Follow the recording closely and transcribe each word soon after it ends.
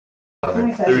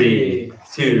3,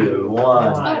 2,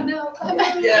 1. Oh no.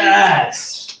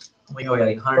 Yes! Oh my god, we got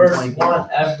like 120 First one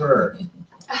ever.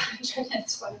 I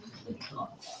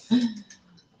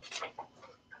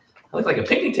look like a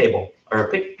picnic table or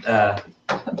a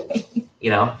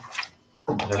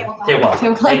tablecloth.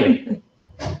 Anyway.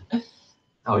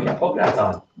 Oh, you got polka dots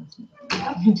on.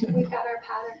 Yep, we've got our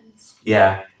patterns.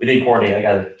 Yeah, we didn't coordinate. I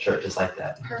got a shirt just like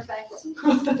that. Perfect.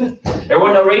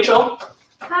 Everyone know Rachel?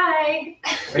 Hi.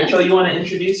 Rachel, you want to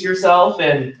introduce yourself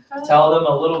and tell them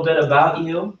a little bit about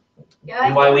you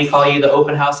and why we call you the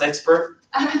open house expert?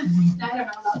 I don't know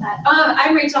about that.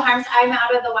 I'm Rachel Harms. I'm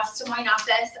out of the West Des Moines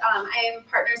office. I am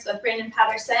partners with Brandon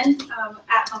Patterson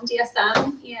at Home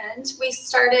DSM, and we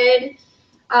started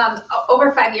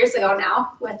over 5 years ago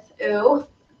now with OO.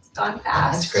 It's gone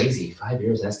fast. That's crazy. 5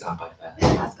 years, that's gone by fast.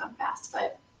 It has gone fast,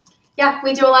 but yeah,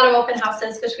 we do a lot of open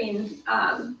houses between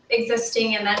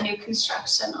existing and then new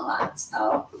construction a lot.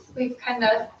 So we've kind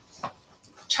of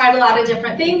tried a lot of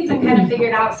different things and kind of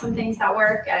figured out some things that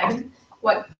work and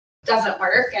what doesn't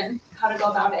work and how to go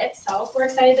about it. So we're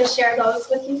excited to share those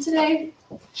with you today.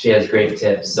 She has great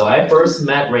tips. So I first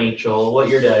met Rachel. What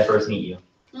year did I first meet you?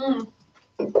 I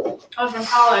was in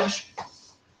college.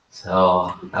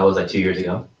 So that was like 2 years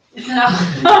ago.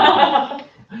 No.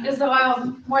 It's a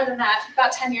while more than that,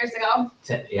 about 10 years ago.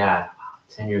 10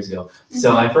 years ago.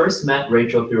 So I first met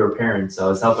Rachel through her parents. I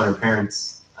was helping her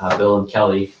parents, Bill and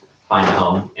Kelly, find a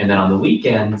home. And then on the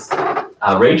weekends,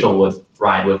 Rachel would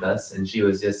ride with us, and she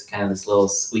was just kind of this little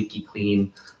squeaky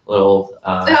clean little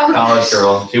college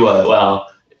girl. She was,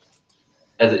 well,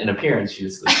 as in appearance, she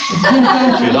was squeaky.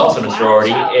 She was also in a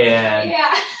sorority, and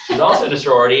she was also in a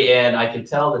sorority, and I could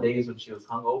tell the days when she was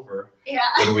hungover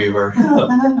when we were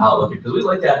out looking, because we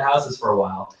looked at houses for a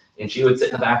while, and she would sit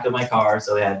in the back of my car.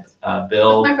 So we had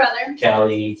Bill, my brother,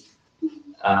 Kelly,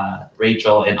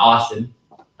 Rachel, and Austin,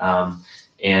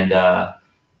 and at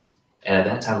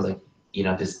that time, I was like,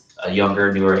 just a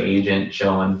younger, newer agent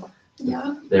showing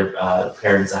their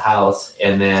parents a house.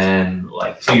 And then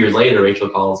like 2 years later, Rachel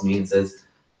calls me and says,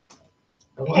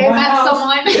 hey, I met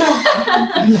someone.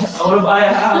 I want to buy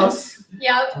a house.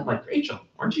 Yep. I'm like, Rachel,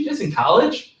 weren't you just in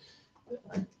college?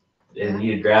 And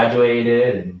you had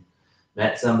graduated and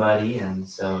met somebody. And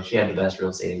so she had the best real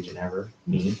estate agent ever,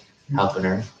 me, helping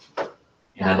her.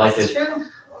 And I'd like to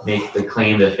make the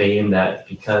claim to fame that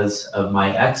because of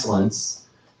my excellence,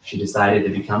 she decided to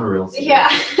become a real estate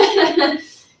agent.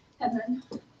 And then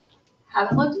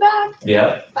haven't looked back.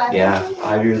 Yeah. 5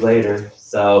 years later.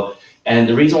 So, and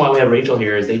the reason why we have Rachel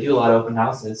here is they do a lot of open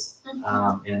houses,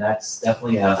 and that's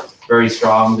definitely a very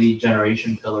strong lead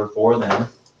generation pillar for them.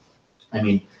 I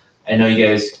mean, I know you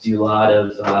guys do a lot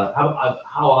of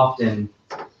how often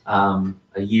a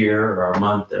year or a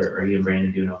month are you and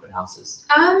Brandon doing open houses?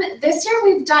 This year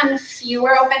we've done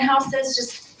fewer open houses,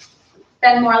 just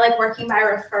been more like working by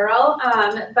referral.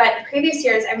 But previous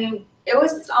years, I mean, it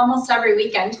was almost every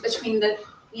weekend between the,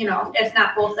 if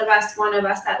not both of us, one of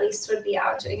us at least would be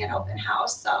out doing an open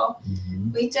house. So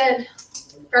we did,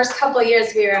 first couple of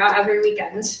years, we were out every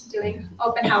weekend doing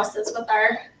open houses with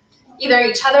either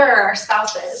each other or our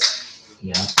spouses.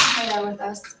 Yeah. With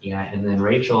us. Yeah, and then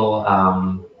Rachel,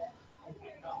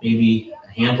 maybe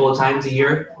a handful of times a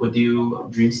year would do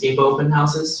Dreamscape open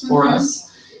houses for us.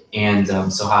 And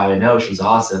so how I know she's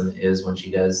awesome is when she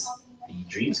does the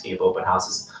Dreamscape open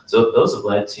houses. So those have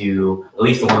led to, at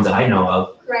least the ones that I know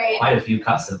of, quite a few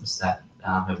customs that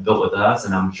have built with us,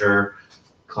 and I'm sure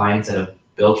clients that have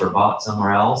built or bought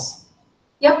somewhere else.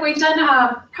 Yep, we've done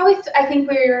probably, I think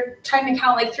we were trying to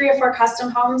count like 3 or 4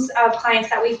 custom homes of clients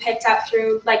that we picked up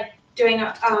through like doing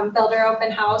a builder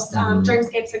open house.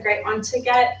 Dreamscape's a great one to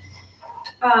get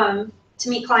to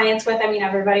meet clients with. I mean,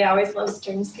 everybody always loves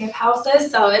Dreamscape houses,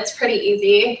 so it's pretty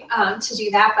easy to do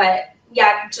that. But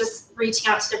yeah, just reaching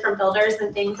out to different builders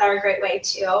and things are a great way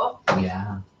too.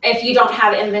 Yeah. If you don't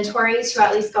have inventory, to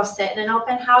at least go sit in an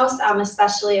open house,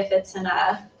 especially if it's in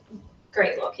a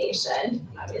great location.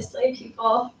 Obviously,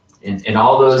 people. And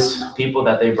all those people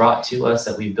that they brought to us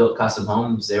that we built custom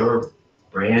homes, they were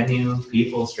brand new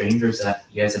people, strangers that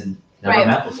you guys had never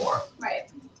met before. Right.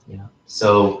 Yeah.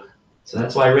 So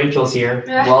that's why Rachel's here.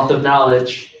 Wealth of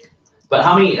knowledge. But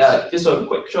how many? Just a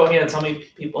quick show of hands. How many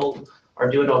people are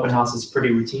doing open houses pretty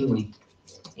routinely?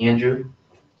 Andrew.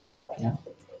 Yeah.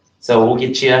 So we'll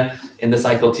get you in the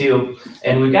cycle too.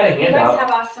 And we've got a handout. You guys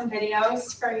have awesome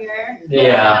videos for your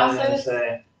houses.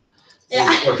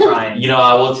 Yeah. We're trying.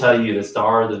 I will tell you, the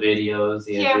star of the videos,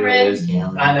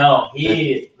 Cameron. I know.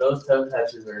 Those toe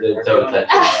touches are. The toe touches.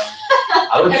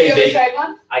 I would Have pay you big. ever tried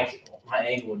one? My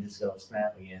ankle would just go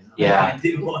snap again. Yeah. I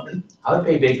do one. I would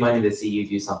pay big money to see you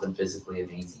do something physically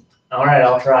amazing. All right,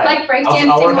 I'll try. Like breakdancing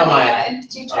I'll work on would my. be good.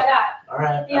 Did you try that? All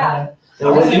right. Yeah.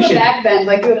 No, what you should, back bend,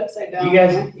 like do it upside down. You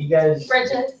guys.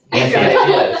 Bridges.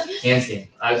 handstand.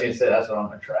 I was gonna say that's what I'm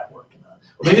gonna try working on.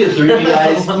 Well, maybe the three of you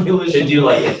guys should do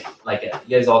you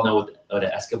guys all know what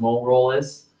an Eskimo roll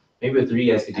is? Maybe the three of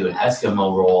you guys could do an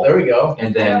Eskimo roll. There we go.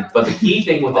 And then, but the key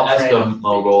thing with the I'll train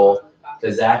Eskimo roll,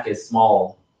 because Zach is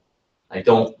small, like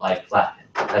don't like flatten it.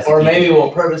 That's the Or key maybe thing.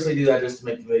 we'll purposely do that just to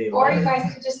make the video. Or better. you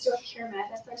guys could just do a pyramid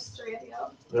if there's three of you.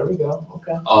 There we go.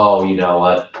 Okay. Oh, you know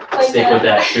what? Like Stick with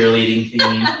that cheerleading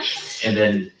theme, and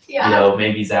then Yeah.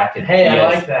 maybe Zach and Hey, you I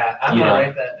guys- like that. I'm you gonna know.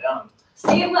 write that down.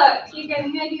 See, look, you're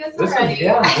getting ideas This already. is,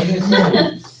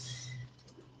 yeah.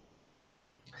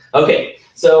 Okay,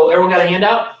 so everyone got a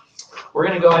handout? We're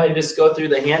gonna go ahead and just go through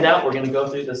the handout. We're gonna go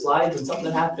through the slides, and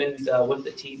something happened with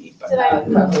the TV. Did I?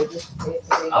 Probably just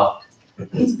basically Oh,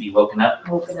 it needs to be woken up.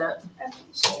 open up.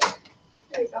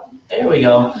 There you go. There we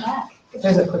go.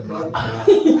 There's a quick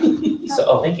one.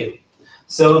 So, thank you.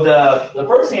 So the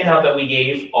first handout that we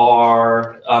gave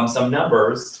are some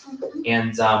numbers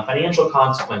and financial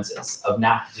consequences of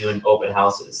not doing open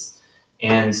houses.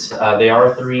 And they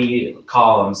are 3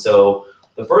 columns. So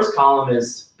the first column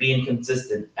is being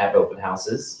consistent at open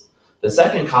houses. The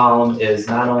second column is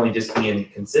not only just being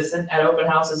consistent at open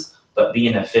houses, but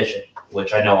being efficient,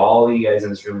 which I know all of you guys in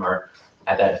this room are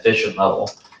at that efficient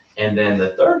level. And then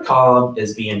the third column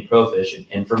is being proficient.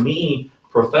 And for me,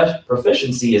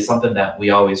 proficiency is something that we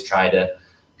always try to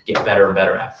get better and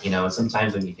better at. You know,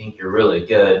 sometimes when you think you're really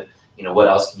good, you know, what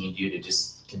else can you do to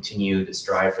just continue to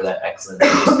strive for that excellence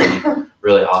and just be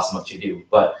really awesome what you do.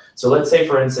 But so let's say,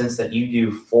 for instance, that you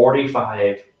do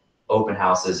 45 open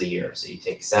houses a year. So you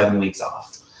take 7 weeks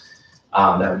off.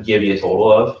 That would give you a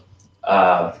total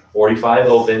of 45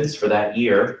 opens for that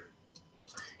year.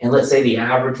 And let's say the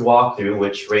average walkthrough,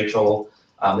 which Rachel,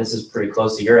 this is pretty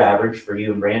close to your average for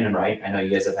you and Brandon, right? I know you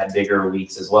guys have had bigger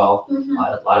weeks as well,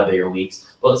 a lot of bigger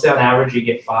weeks. But let's say on average you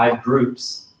get 5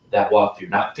 groups that walk through,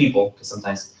 not people, because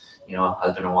sometimes, you know,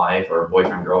 husband and wife or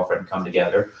boyfriend and girlfriend come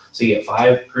together. So you get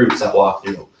 5 groups that walk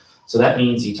through. So that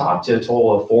means you talk to a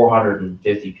total of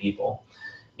 450 people.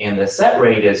 And the set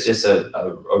rate is just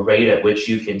a rate at which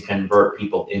you can convert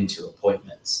people into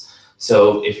appointments.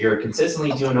 So if you're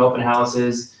consistently doing open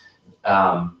houses,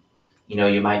 you know,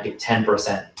 you might get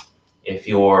 10%. If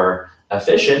you're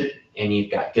efficient and you've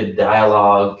got good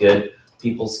dialogue, good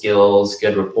people skills,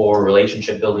 good rapport,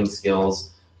 relationship building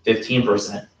skills,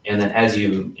 15%. And then as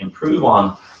you improve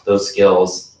on those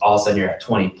skills, all of a sudden you're at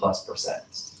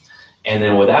 20+%. And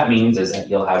then what that means is that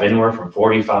you'll have anywhere from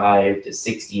 45 to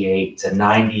 68 to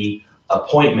 90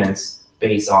 appointments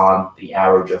based on the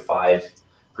average of 5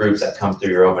 groups that come through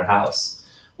your open house,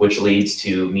 which leads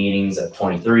to meetings of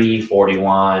 23,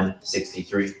 41,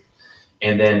 63.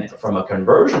 And then from a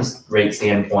conversion rate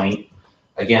standpoint,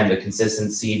 again, the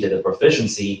consistency to the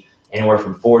proficiency, anywhere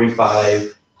from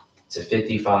 45 to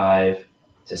 55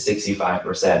 to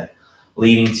 65%,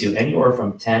 leading to anywhere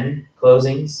from 10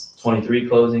 closings, 23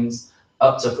 closings,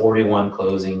 up to 41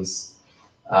 closings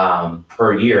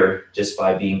per year, just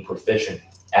by being proficient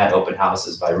at open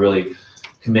houses, by really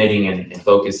committing and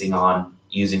focusing on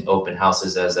using open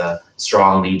houses as a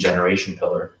strong lead generation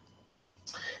pillar.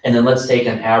 And then let's take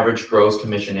an average gross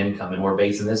commission income, and we're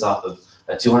basing this off of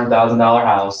a $200,000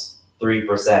 house,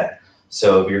 3%.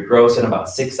 So if you're grossing about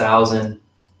 $6,000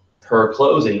 per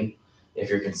closing, if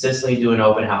you're consistently doing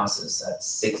open houses, that's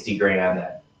 60 grand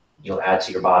that you'll add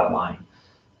to your bottom line.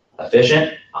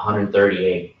 Efficient,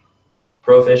 138.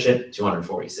 Proficient,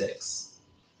 246.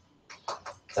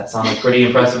 Does that sound like pretty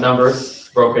impressive numbers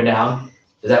broken down?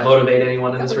 Does that motivate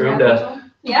anyone in this room to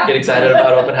Yeah. get excited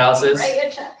about open houses? Write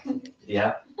a check.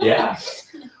 Yeah.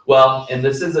 Well, and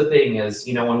this is the thing is,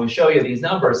 you know, when we show you these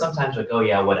numbers, sometimes we go,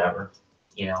 yeah, whatever,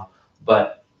 you know,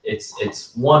 but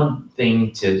it's one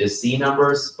thing to just see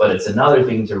numbers, but it's another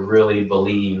thing to really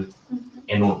believe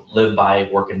and live by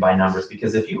working by numbers.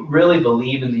 Because if you really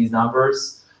believe in these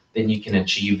numbers, then you can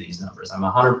achieve these numbers.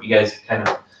 You guys kind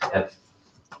of have,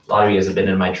 a lot of you guys have been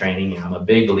in my training, and I'm a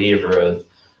big believer of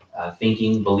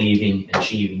thinking, believing,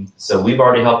 achieving. So we've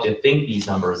already helped you think these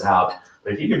numbers out.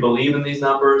 But if you can believe in these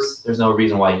numbers, there's no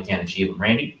reason why you can't achieve them.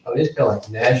 Randy? Are these kind of like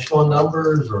national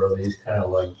numbers, or are these kind of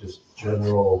like just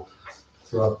general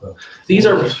throughout the These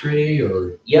are, industry,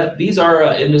 or? yeah, these are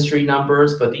industry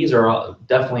numbers, but these are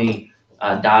definitely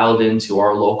dialed into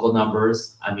our local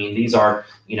numbers. I mean, these are,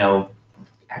 you know,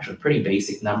 actually pretty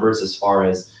basic numbers as far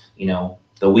as, you know,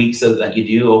 the weeks that you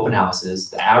do open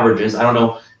houses, the averages. I don't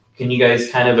know, can you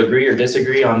guys kind of agree or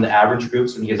disagree on the average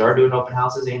groups when you guys are doing open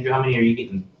houses? Andrew, how many are you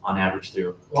getting on average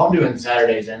through? Well, I'm doing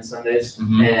Saturdays and Sundays,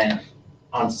 Mhm. and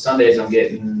on Sundays I'm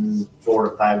getting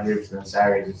 4 to 5 groups, and then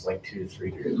Saturdays it's like 2 to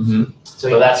 3 groups. Mhm.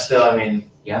 So that's still, I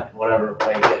mean, Yeah. whatever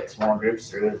way to get small groups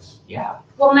through is. Yeah.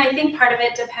 Well, and I think part of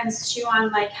it depends too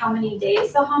on like how many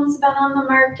days the home's been on the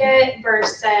market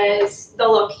versus the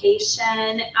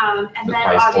location. And The then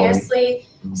price point. obviously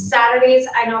Mhm. Saturdays,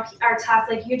 I know are tough,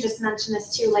 like you just mentioned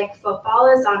this too, like football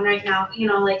is on right now, you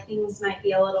know, like things might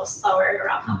be a little slower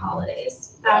around the Mhm.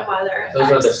 holidays, bad weather. Those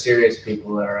are the effects. serious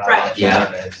people that are out Right. on Yeah.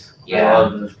 Saturdays. I Yeah.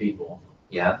 love those people.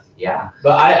 Yeah. Yeah.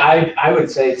 But I would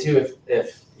say too,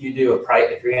 if you do a price,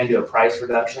 if you're gonna do a price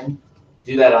reduction,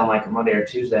 do that on like a Monday or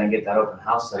Tuesday and get that open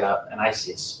house set up, and I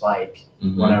see a spike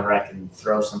Mhm. whenever I can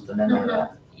throw something in there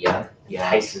that Yeah. Yeah.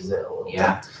 entices it a little bit.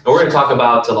 Yeah, and we're gonna talk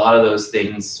about a lot of those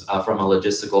things from a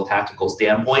logistical, tactical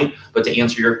standpoint, but to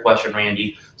answer your question,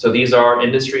 Randy, so these are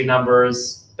industry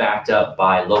numbers backed up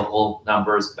by local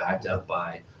numbers, backed up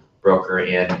by broker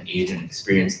and agent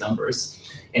experience numbers.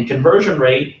 And conversion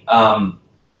rate,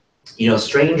 you know,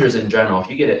 strangers in general, if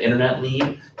you get an internet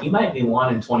lead, you might be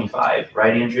 1 in 25,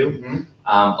 right, Andrew? Mhm.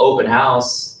 Open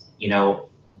house, you know,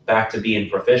 back to being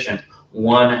proficient,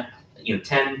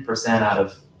 10% out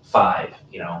of 5,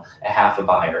 you know, a half a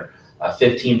buyer,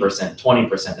 15%,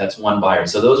 20%, that's 1 buyer.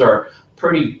 So those are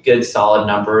pretty good, solid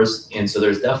numbers. And so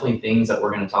there's definitely things that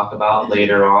we're going to talk about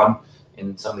later on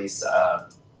in some of these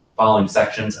following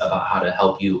sections about how to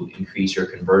help you increase your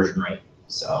conversion rate.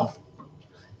 So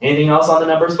anything else on the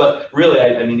numbers? But really,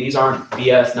 I mean, these aren't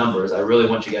BS numbers. I really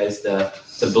want you guys to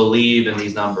believe in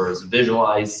these numbers,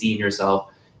 visualize seeing yourself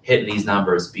hit these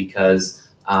numbers, because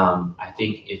I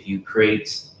think if you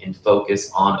create and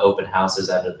focus on open houses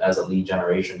as a lead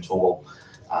generation tool,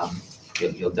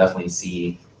 you'll definitely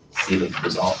see the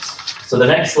results. So the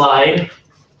next slide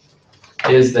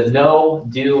is the know,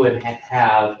 do, and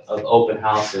have of open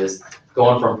houses,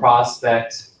 going from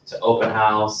prospect to open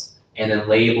house, and then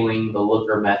labeling the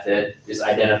looker method, just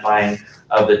identifying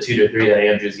of the 2 to 3 that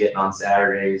Andrew's getting on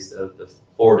Saturdays, of the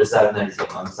 4 to 7 that he's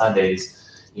getting on Sundays.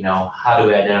 You know, how do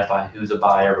we identify who's a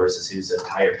buyer versus who's a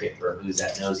tire kicker, who's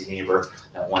that nosy neighbor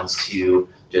that wants to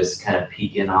just kind of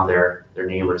peek in on their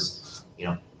neighbor's, you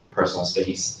know, personal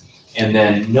space. And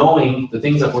then knowing the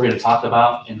things that we're going to talk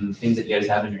about and the things that you guys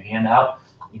have in your handout.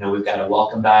 You know, we've got a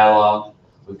welcome dialogue,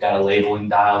 we've got a labeling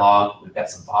dialogue, we've got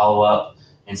some follow-up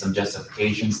and some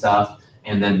justification stuff.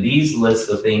 And then these lists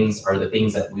of things are the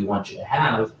things that we want you to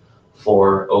have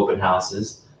for open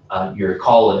houses. Your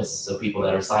call lists, so people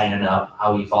that are signing up,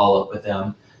 how you follow up with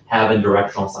them, having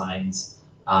directional signs.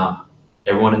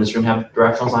 Everyone in this room have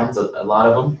directional signs, a lot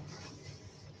of them.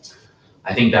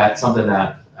 I think that's something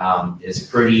that is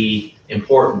pretty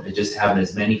important, to just having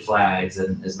as many flags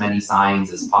and as many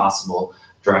signs as possible,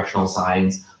 directional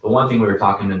signs. The one thing we were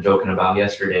talking and joking about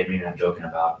yesterday, maybe not joking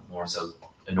about, more so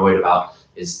annoyed about,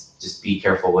 is just be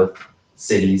careful with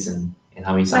cities and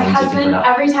how many My signs you can husband, put up.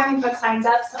 every time he puts signs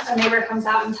up, a neighbor comes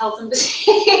out and tells him to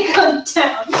take them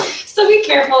down. So be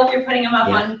careful if you're putting them up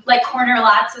on like corner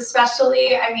lots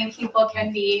especially. I mean, people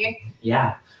can be.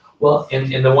 Yeah, well,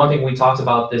 and the one thing we talked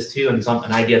about this too, and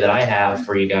an idea that I have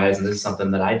for you guys, and this is something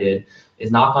that I did,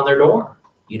 is knock on their door,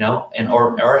 you know, and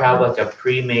or have like a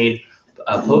pre-made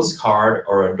postcard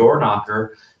or a door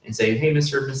knocker and say, hey,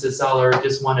 Mr. and Mrs. Seller,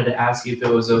 just wanted to ask you if it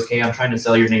was okay. I'm trying to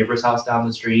sell your neighbor's house down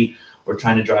the street. We're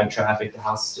trying to drive traffic. The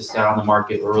house just got on the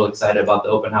market. We're real excited about the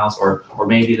open house, or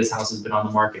maybe this house has been on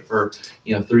the market for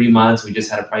 3 months. We just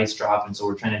had a price drop, and so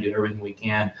we're trying to do everything we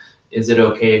can. Is it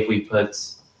okay if we put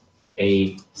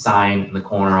a sign in the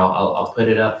corner? I'll put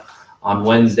it up on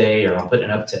Wednesday, or I'm going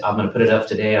to put it up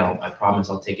today. I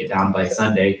promise I'll take it down by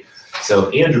Sunday.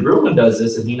 So Andrew Bruin does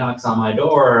this, and he knocks on my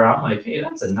door. I'm like, hey,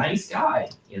 that's a nice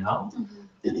guy, you know.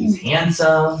 He's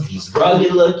handsome, he's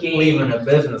rugged looking. Leaving a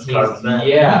business card with that.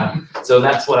 Yeah, so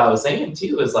that's what I was saying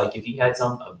too, is like if you had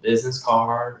a business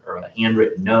card or a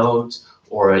handwritten note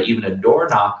or even a door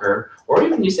knocker, or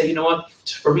even you say, you know what,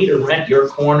 for me to rent your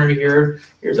corner here,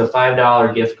 here's a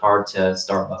 $5 gift card to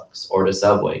Starbucks or to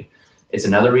Subway. It's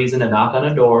another reason to knock on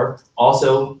a door.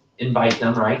 Also invite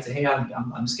them, right? Say, hey, I'm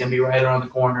just gonna be right around the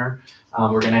corner.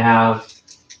 We're gonna have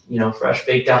fresh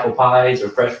baked apple pies or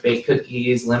fresh baked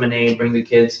cookies, lemonade, bring the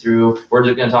kids through. We're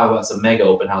just gonna talk about some mega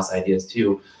open house ideas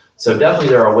too. So definitely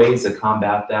there are ways to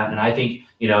combat that. And I think,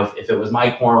 if it was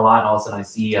my corner lot and all of a sudden I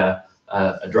see a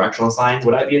directional sign,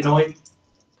 would I be annoyed?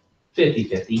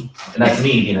 50-50, and that's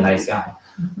me being a nice guy.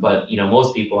 But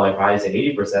most people, I probably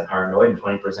say 80% are annoyed and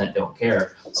 20% don't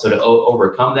care. So to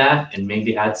overcome that and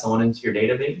maybe add someone into your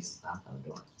database, knock on the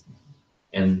door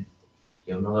and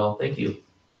give them a little thank you.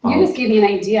 You just gave me an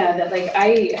idea that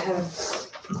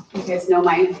you guys know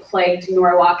my plagued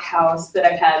Norwalk house that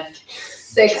I've had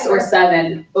 6 or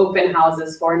 7 open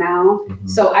houses for now. Mhm.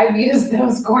 So I've used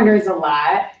those corners a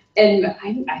lot. And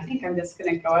I think I'm just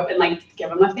gonna go up and like give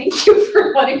them a thank you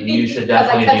for letting me. You should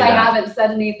definitely Because do I that. haven't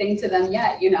said anything to them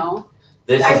yet, you know?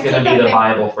 This I is gonna think be that the they-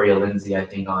 Bible for you, Lindsay, I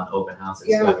think, on open houses.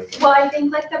 Yeah. Well, I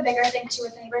think like the bigger thing too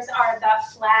with neighbors are the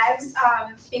flags,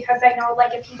 because I know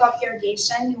like if you go up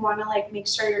irrigation, you wanna like make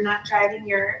sure you're not driving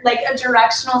like a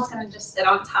directional is gonna just sit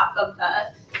on top of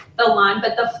the lawn,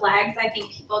 but the flags, I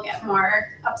think people get more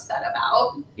upset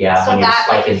about. Yeah. So when you're that,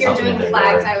 like spiking if you're something in doing their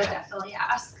flags, yard. I would definitely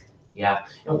ask. Yeah,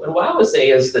 and what I would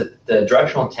say is that the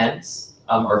directional tents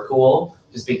are cool,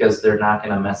 just because they're not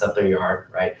gonna mess up their yard,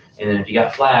 right? And then if you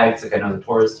got flags, like I know the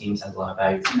tourist teams has a lot of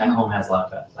flags, at home has a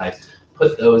lot of flags,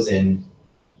 put those in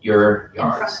your In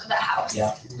front yards. of the house.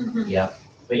 Yeah. Mhm. Yeah,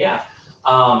 but yeah,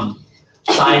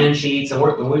 sign-in sheets, and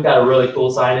we've got a really cool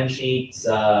sign-in sheets,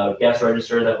 guest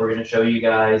register that we're gonna show you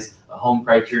guys, a home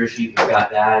criteria sheet, we've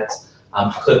got that,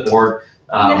 clipboard.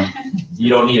 You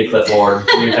don't need a clipboard,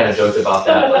 we kind of joked about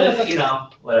that, but you know,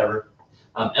 whatever.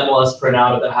 MLS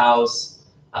printout of the house,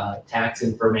 tax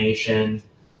information,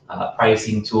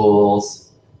 pricing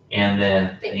tools, and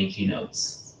then thank you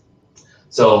notes.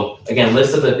 So again,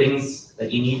 list of the things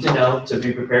that you need to know to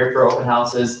be prepared for open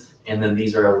houses, and then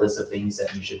these are a list of things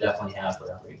that you should definitely have for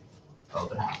every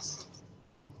open house.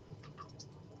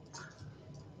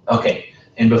 Okay,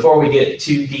 and before we get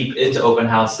too deep into open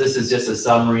house, this is just a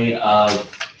summary of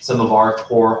some of our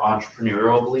core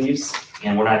entrepreneurial beliefs,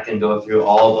 and we're not gonna go through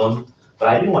all of them, but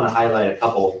I do wanna highlight a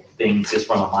couple things just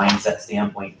from a mindset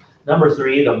standpoint. Number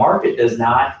 3, the market does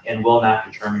not and will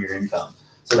not determine your income.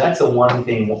 So that's the one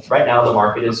thing, right now the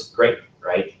market is great,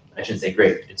 right? I shouldn't say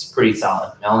great, it's pretty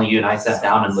solid. Melanie, you and I sat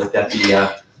down and looked at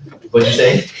the, what'd you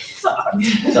say? Solid.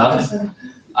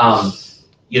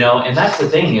 You know, and that's the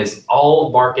thing is all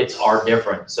markets are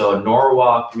different. So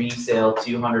Norwalk resale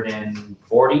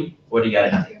 240, what do you got?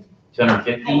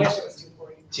 250? I wish it was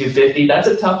 240. 250, that's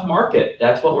a tough market.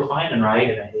 That's what we're finding,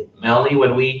 right? Melanie,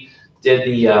 when we did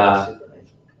the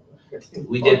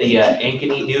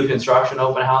Ankeny new construction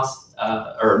open house,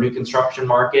 or new construction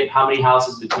market, how many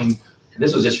houses between,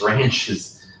 this was just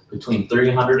ranches, between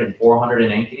 300 and 400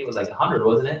 in Ankeny, it was like 100,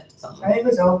 wasn't it? Something. I think it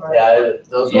was over. Yeah,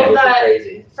 those Yeah. numbers are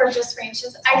crazy. For just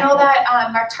ranges, I know that,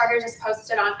 Mark Tarter just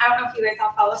posted on, I don't know if you guys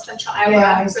all follow Central Iowa.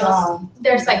 Yeah, I Real- saw.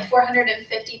 There's like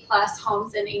 450 plus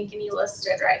homes in Ankeny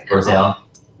listed right now. For sale?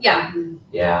 Yeah,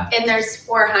 Yeah. and there's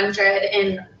 400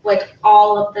 in like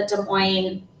all of the Des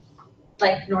Moines,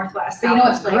 like northwest. But you know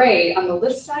what's southwest, like- great? On the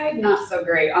list side, not so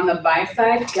great. On the buy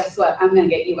side, guess what? I'm gonna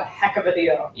get you a heck of a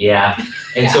deal. Yeah,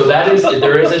 and so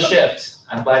there is a shift.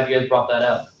 I'm glad you guys brought that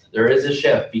up. There is a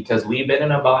shift because we've been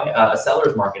in a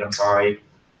seller's market, I'm sorry,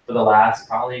 for the last,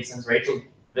 probably since Rachel's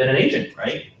been an agent,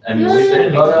 right? I mean, we've been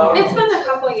in It's been a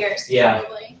couple years, Yeah.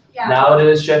 probably, yeah. Now it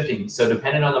is shifting, so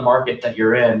depending on the market that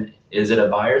you're in, is it a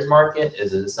buyer's market,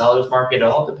 is it a seller's market? It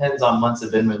all depends on months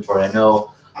of inventory. I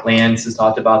know Lance has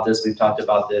talked about this, we've talked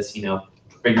about this, you know,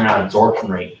 figuring out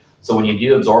absorption rate. So when you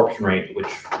do absorption rate, which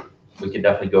we could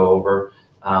definitely go over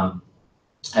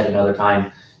at another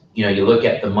time, you know, you look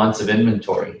at the months of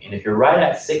inventory, and if you're right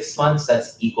at 6 months,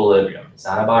 that's equilibrium. It's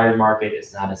not a buyer's market,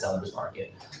 it's not a seller's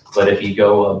market. But if you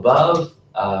go above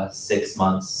 6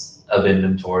 months of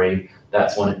inventory,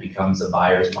 that's when it becomes a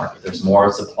buyer's market. There's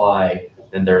more supply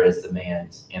than there is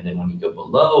demand. And then when you go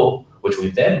below, which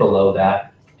we've been below that,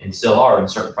 and still are in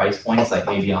certain price points, like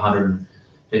maybe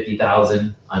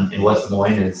 150,000 in West Des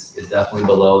Moines is definitely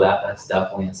below that. That's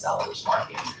definitely a seller's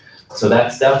market. So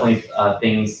that's definitely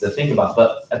things to think about.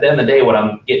 But at the end of the day, what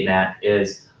I'm getting at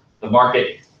is the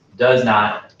market does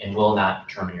not and will not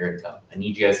determine your income. I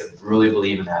need you guys to really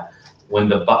believe in that. When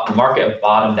the market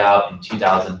bottomed out in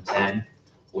 2010,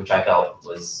 which I felt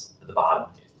was the bottom,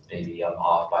 maybe I'm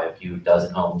off by a few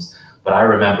dozen homes, but I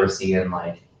remember seeing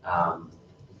like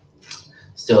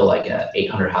still like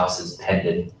 800 houses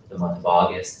pending the month of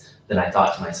August. Then I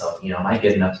thought to myself, you know, am I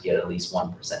good enough to get at least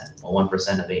 1%? Well,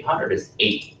 1% of 800 is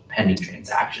 8 pending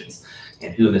transactions.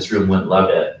 And who in this room wouldn't love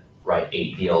to write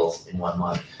 8 deals in 1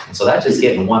 month? And so that's just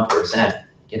getting 1%.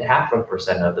 Get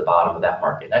 0.5% of the bottom of that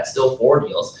market. That's still 4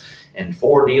 deals. And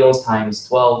 4 deals times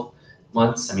 12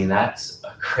 months, I mean, that's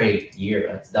a great year.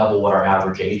 That's double what our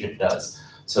average agent does.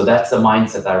 So that's the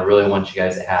mindset that I really want you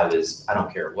guys to have is, I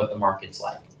don't care what the market's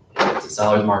like. If it's a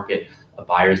seller's market, a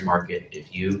buyer's market,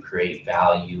 if you create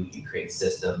value, you create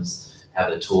systems,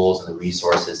 have the tools and the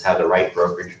resources, have the right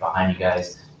brokerage behind you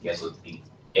guys would be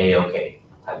A-okay.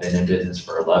 I've been in business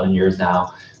for 11 years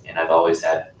now, and I've always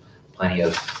had plenty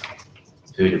of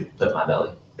food to put in my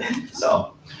belly.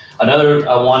 So another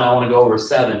one I want to go over,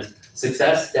 7.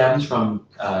 Success stems from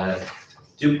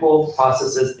People,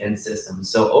 processes, and systems.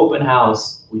 So open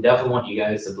house, we definitely want you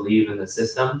guys to believe in the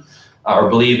system, or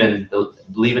believe in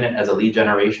it as a lead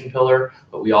generation pillar,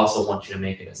 but we also want you to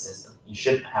make it a system. You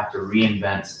shouldn't have to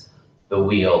reinvent the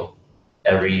wheel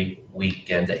every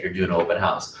weekend that you're doing an open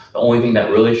house. The only thing that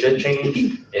really should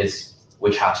change is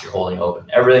which house you're holding open.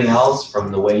 Everything else,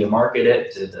 from the way you market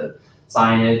it, to the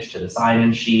signage, to the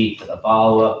sign-in sheet, to the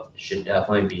follow-up, should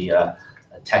definitely be a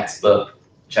textbook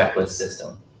checklist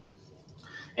system.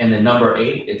 And then number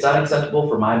 8, it's unacceptable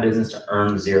for my business to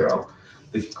earn 0.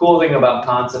 The cool thing about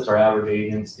Concepts, our average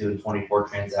agents doing 24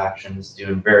 transactions,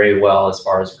 doing very well as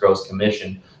far as gross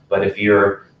commission. But if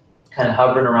you're kind of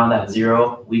hovering around that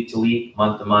 0 week to week,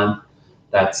 month to month,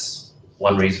 that's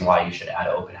one reason why you should add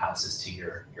open houses to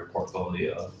your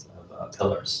portfolio of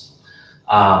pillars.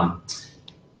 But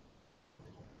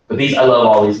these, I love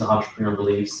all these entrepreneur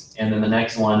beliefs. And then the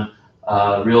next one,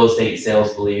 real estate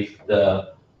sales belief,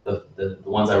 the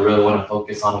ones I really want to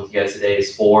focus on with you guys today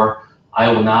is 4. I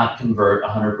will not convert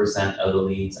 100% of the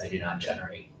leads I do not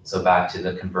generate. So back to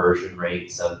the conversion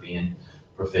rates of being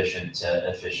proficient to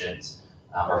efficient,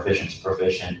 or efficient to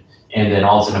proficient. And then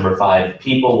also number 5,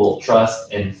 people will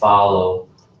trust and follow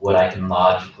what I can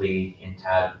logically and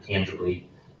tangibly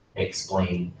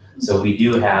explain. So we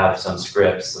do have some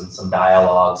scripts and some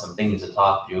dialogue, some things to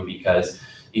talk through, because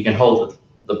you can hold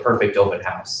the perfect open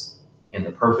house in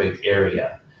the perfect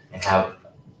area and have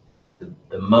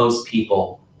the most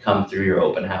people come through your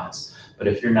open house. But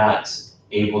if you're not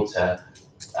able to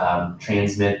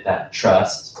transmit that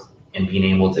trust and being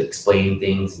able to explain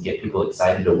things and get people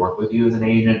excited to work with you as an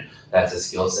agent, that's a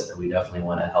skill set that we definitely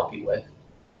want to help you with.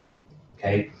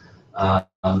 Okay.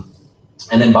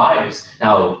 And then buyers.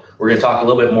 Now, we're going to talk a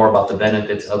little bit more about the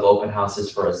benefits of open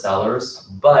houses for our sellers,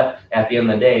 but at the end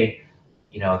of the day,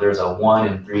 you know, there's a 1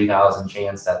 in 3,000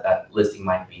 chance that that listing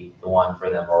might be the one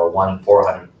for them, or a 1 in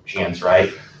 400 chance,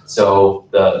 right? So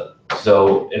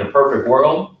in a perfect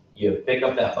world, you pick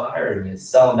up that buyer and you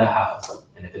sell them the house.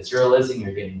 And if it's your listing,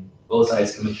 you're getting both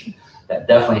sides commission. That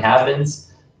definitely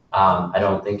happens. I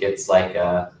don't think it's like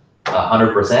a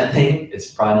 100% thing.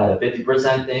 It's probably not a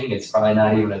 50% thing. It's probably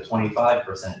not even a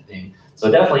 25% thing. So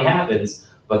it definitely happens,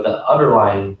 but the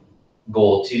underlying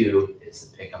goal too is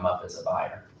to pick them up as a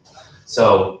buyer.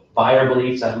 So buyer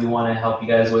beliefs that we want to help you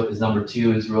guys with is number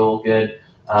 2 is real good.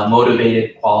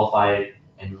 Motivated, qualified,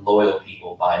 and loyal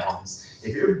people buy homes.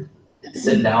 If you're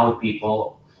sitting down with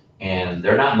people and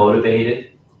they're not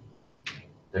motivated,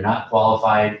 they're not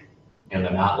qualified, and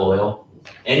they're not loyal,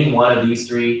 any one of these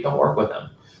 3, don't work with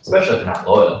them, especially if they're not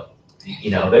loyal.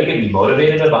 You know, they can be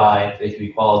motivated to buy, they can be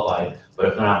qualified, but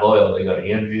if they're not loyal, they go to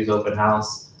Andrew's open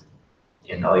house,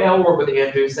 and oh yeah, we'll work with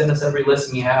Andrew, send us every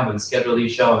listing you have and schedule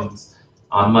these showings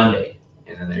on Monday.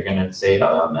 And then they're gonna say,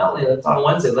 oh, Melanie, that's on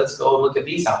Wednesday, let's go and look at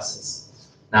these houses.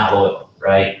 Not loyal,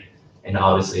 right? And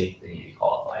obviously, they need to be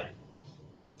qualified.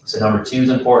 So number 2 is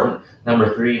important.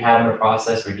 Number 3, having a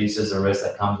process reduces the risk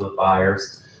that comes with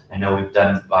buyers. I know we've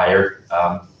done buyer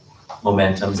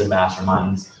momentums and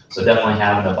masterminds, so definitely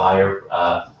having a buyer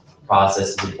process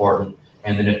is important.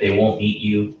 And then if they won't meet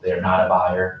you, they're not a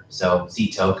buyer. So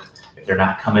CTOC, if they're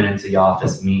not coming into the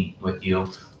office to meet with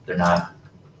you, they're not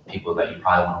people that you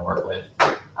probably want to work with.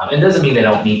 It doesn't mean they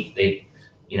don't meet, they,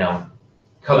 you know,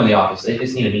 come in the office. They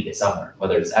just need to meet you somewhere,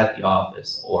 whether it's at the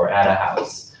office or at a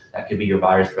house. That could be your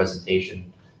buyer's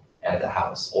presentation at the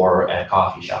house, or at a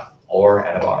coffee shop, or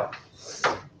at a bar,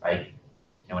 right?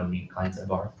 You want to meet clients at a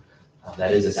bar?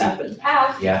 That is a secret.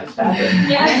 Yeah.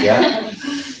 Yeah.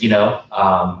 You know,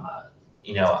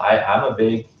 I'm a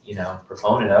big,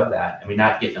 proponent of that. I mean,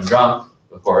 not getting them drunk,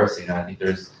 of course. You know, I think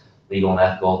there's legal and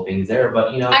ethical things there,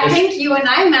 but I think you and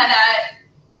I met at,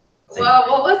 well,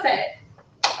 what was it?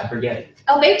 I forget.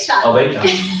 A bake shop. Oh, wait, no.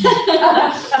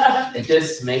 It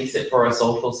just makes it for a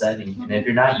social setting. And if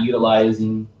you're not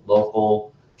utilizing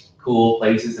local cool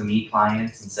places to meet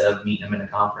clients, instead of meeting them in a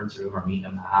conference room or meeting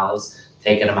them at a house,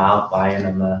 taking them out, buying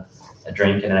them a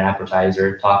drink and an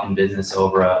appetizer, talking business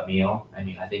over a meal, I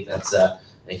mean, I think that's a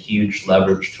huge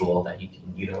leverage tool that you can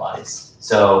utilize.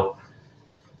 So.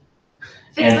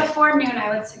 If it's before noon, I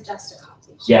would suggest a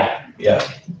coffee shop. Yeah.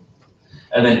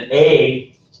 And then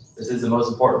this is the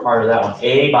most important part of that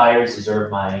one. Buyers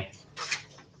deserve my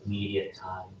immediate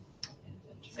time and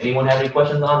attention. Anyone have any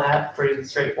questions on that? Pretty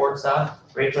straightforward stuff.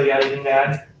 Rachel, you got anything to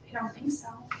add? I don't think so.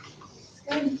 It's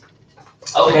good.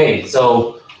 Okay,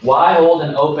 so why hold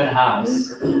an open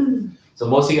house? So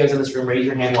most of you guys in this room, raise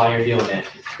your hand while you're doing it.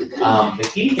 The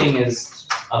key thing is,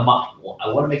 I want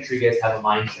to make sure you guys have a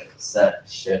mind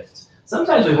shift.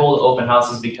 Sometimes we hold open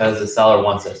houses because the seller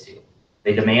wants us to.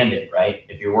 They demand it, right?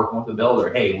 If you're working with a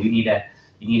builder, hey, we need to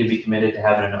you need to be committed to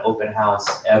having an open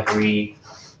house every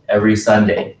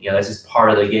Sunday. That's just part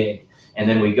of the game. And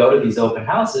then we go to these open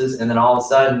houses, and then all of a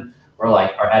sudden we're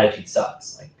like, our attitude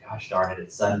sucks. Like, gosh darn it,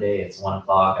 it's Sunday, it's 1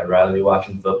 o'clock. I'd rather be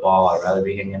watching football. I'd rather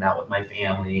be hanging out with my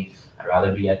family. I'd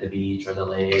rather be at the beach or the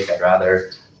lake. I'd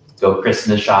rather go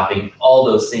Christmas shopping, all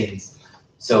those things.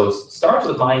 So it starts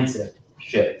with mindset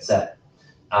set.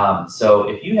 So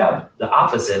if you have the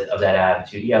opposite of that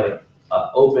attitude, you have an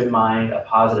open mind, a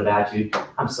positive attitude.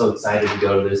 I'm so excited to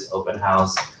go to this open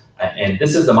house. And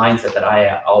this is the mindset that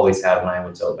I always had when I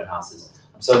went to open houses.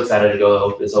 I'm so excited to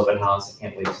go to this open house. I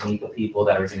can't wait to meet the people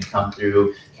that are going to come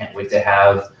through. Can't wait to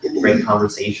have great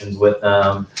conversations with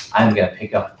them. I'm going to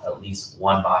pick up at least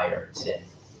one buyer today.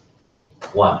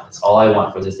 One. That's all I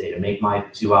want for this day, to make my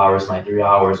 2 hours, my 3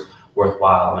 hours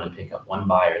worthwhile. I'm going to pick up one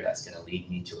buyer that's going to lead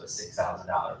me to a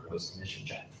 $6,000 gross commission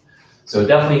check. So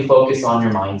definitely focus on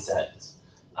your mindset.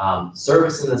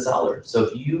 Servicing the seller. So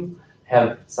if you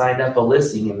have signed up a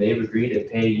listing and they've agreed to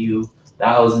pay you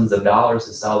thousands of dollars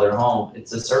to sell their home,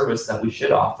 it's a service that we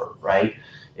should offer, right?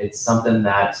 It's something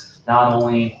that not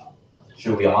only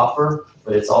should we offer,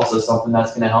 but it's also something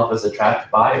that's going to help us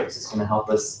attract buyers. It's going to help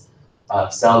us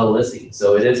sell the listing.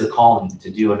 So it is a calling to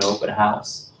do an open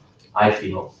house, I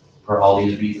feel, for all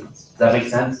these reasons. Does that make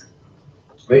sense?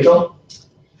 Rachel?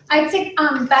 I'd say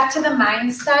back to the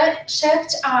mindset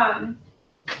shift.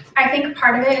 I think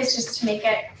part of it is just to make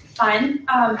it fun.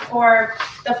 For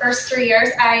the first 3 years,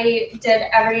 I did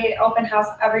every open house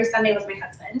every Sunday with my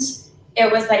husband. It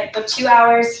was like the 2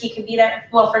 hours he could be there.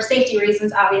 Well, for safety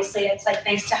reasons, obviously, it's like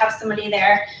nice to have somebody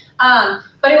there.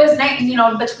 But it was nice,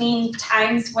 between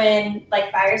times when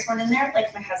like buyers weren't in there,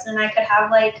 like my husband and I could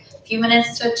have like a few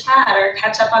minutes to chat or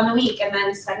catch up on the week and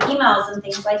then send emails and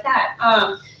things like that.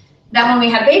 Then when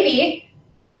we had baby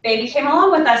came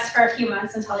along with us for a few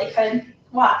months until he could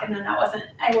walk, and then I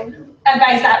wouldn't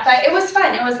advise that, but it was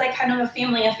fun. It was like kind of a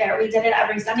family affair. We did it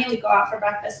every Sunday. We'd go out for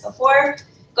breakfast before,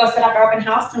 go set up our open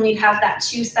house, and we'd have that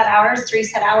 2 set hours, 3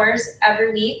 set hours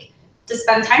every week to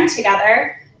spend time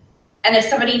together. And if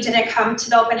somebody didn't come to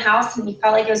the open house and you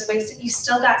felt like it was wasted, you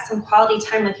still got some quality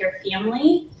time with your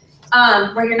family,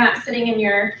 where you're not sitting in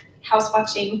your house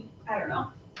watching, I don't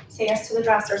know, Say Yes to the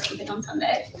Dress or something on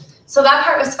Sunday. So that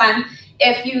part was fun.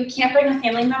 If you can't bring a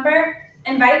family member,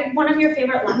 invite one of your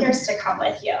favorite lenders to come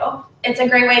with you. It's a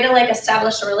great way to like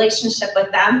establish a relationship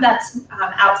with them that's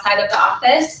outside of the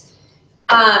office.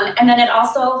 And then it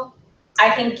also, I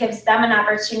think, gives them an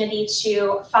opportunity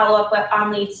to follow up with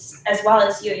on leads as well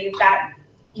as you. You've got,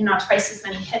 twice as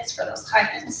many hits for those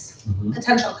clients,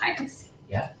 potential clients.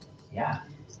 Yeah.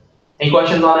 Any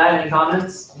questions on that? Any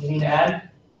comments? Anything to add?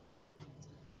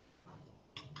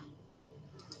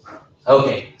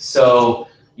 Okay, so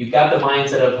you've got the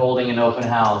mindset of holding an open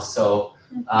house. So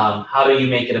how do you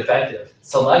make it effective?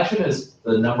 Selection is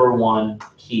the #1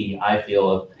 key, I feel,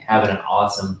 of having an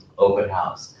awesome open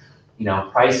house.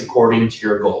 Price according to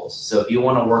your goals. So if you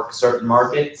want to work certain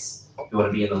markets, if you want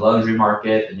to be in the luxury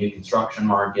market, the new construction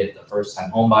market, the first-time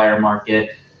home buyer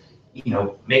market,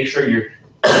 make sure you're,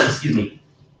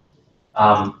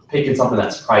 picking something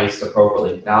that's priced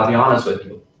appropriately. Now, I'll be honest with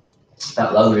you,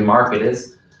 that luxury market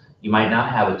is, you might not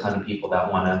have a ton of people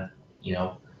that want to,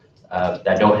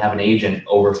 that don't have an agent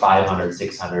over 500,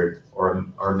 600, or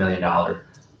 $1 million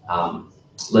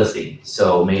listing.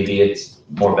 So maybe it's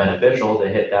more beneficial to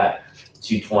hit that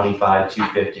 225,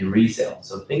 250 resale.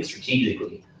 So think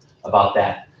strategically about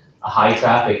that. A high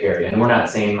traffic area, and we're not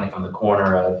saying like on the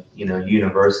corner of,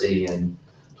 University and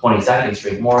 22nd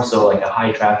Street, more so like a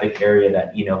high traffic area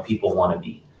that, people want to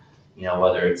be.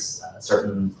 Whether it's a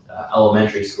certain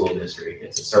elementary school district,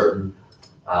 it's a certain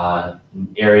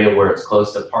area where it's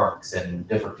close to parks and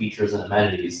different features and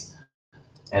amenities.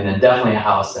 And then definitely a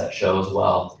house that shows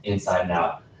well inside and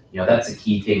out. That's a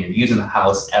key thing. You're using the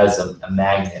house as a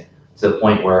magnet to the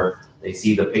point where they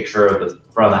see the picture of the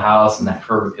front of the house, and that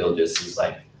curb appeal just is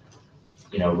like,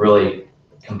 really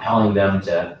compelling them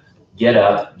to get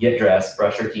up, get dressed,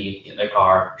 brush their teeth, get in their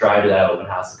car, drive to that open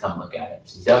house to come look at it.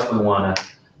 So you definitely want to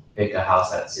pick a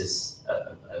house that's just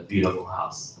a beautiful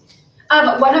house.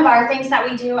 One of our things that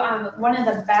we do, one of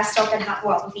the best open house,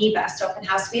 the best open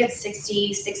house, we had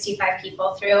 60, 65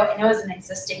 people through, and it was an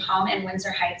existing home in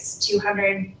Windsor Heights,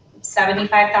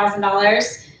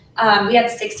 $275,000. We had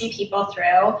 60 people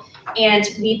through, and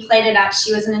we played it up.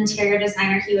 She was an interior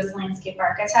designer, he was a landscape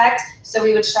architect, so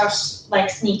we would show like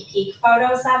sneak peek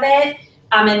photos of it,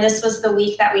 and this was the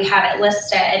week that we had it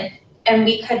listed, and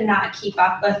we could not keep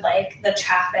up with like the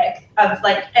traffic of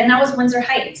and that was Windsor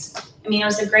Heights. I mean, it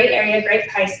was a great area, great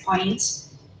price point.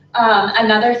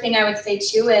 Another thing I would say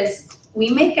too is we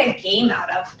make a game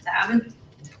out of them.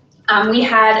 we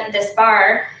had this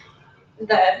bar,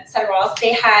 the Cider Walls,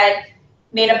 they had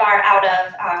made a bar out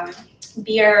of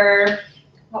beer,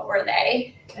 what were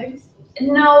they? Kegs?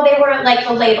 No, they were like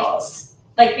the labels,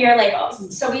 like beer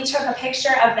labels. So we took a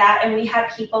picture of that and we had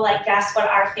people like guess what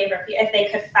our favorite, if they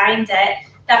could find it.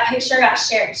 That picture got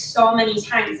shared so many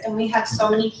times and we had so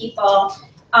many people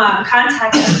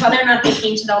contact us, whether or not they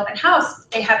came to the open house.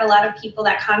 They had a lot of people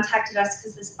that contacted us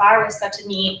because this bar was such a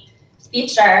neat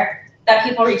feature that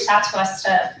people reached out to us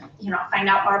to, find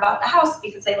out more about the house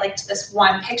because they liked this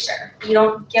one picture. You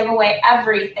don't give away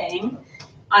everything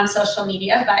on social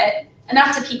media, but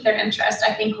enough to pique their interest,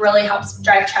 I think really helps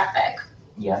drive traffic.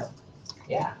 Yeah.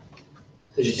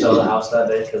 Did you sell the house that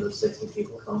day because of 60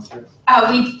 people come through?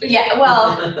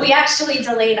 We actually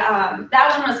delayed,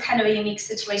 that one was kind of a unique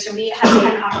situation. We had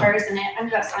 10 offers and it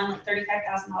ended up selling like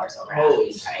 $35,000 over Holy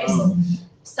asking price. smokes.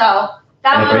 So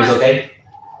that And one appraisal was, okay?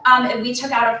 and we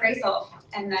took out appraisal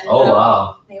and then Oh,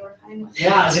 wow. they were fine with it.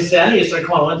 Yeah, I was gonna say, I need to start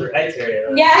calling Windsor Heights area.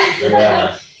 Yeah.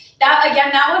 Yeah.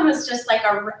 That one was just like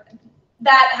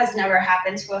that has never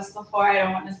happened to us before. I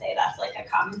don't want to say that's like a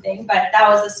common thing, but that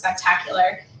was a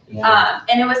spectacular.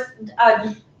 And it was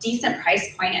a decent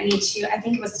price point. I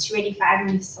think it was $285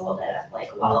 and we sold it at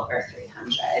like well over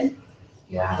 $300.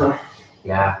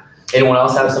 Yeah. Anyone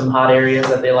else have some hot areas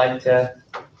that they like to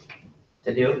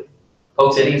do?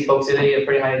 Polk City, a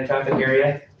pretty high traffic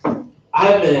area?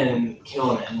 I've been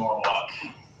killing it in Norwalk.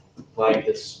 Like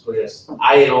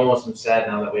I almost am sad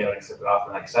now that we haven't accepted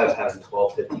offer, like, cause I was having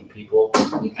 12, 15 people.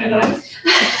 And I'm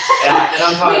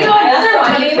talking.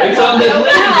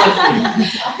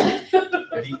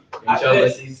 Have you shown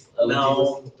listings?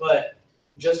 No, but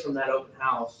just from that open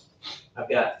house, I've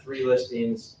got 3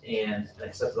 listings and an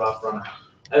accepted offer on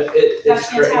it. That's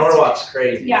fantastic. Norwalk's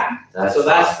crazy. Yeah. So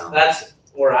that's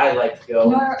where I like to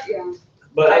go.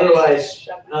 But otherwise,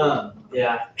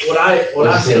 what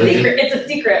I'm saying. It's a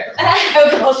secret.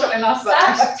 I'll shut my mouth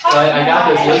about it. So I got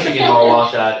this listing in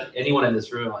Norwalk that anyone in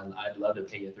this room, and I'd love to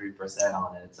pay you 3%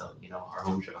 on it. So, our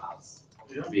home show house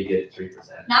would be a good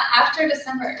 3%. Not after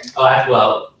December.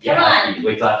 Oh, Come on.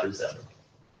 wait till after December.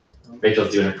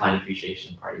 Rachel's doing her client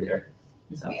appreciation party there.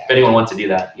 So if anyone wants to do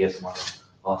that, you guys want to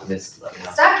optimist, let me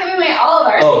know. Stop giving away all of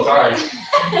our Oh, sorry.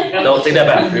 secrets. No, take that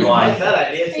back. I like Rewind. that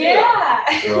idea too. Yeah.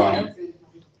 Rewind.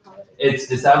 It's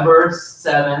December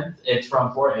 7th. It's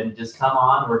from and just come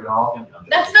on. We're gonna all.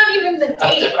 That's not even the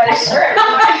date, but sure.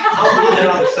 I'll be there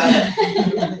on the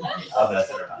 7th. I'll mess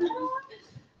it around.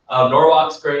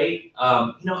 Norwalk's great.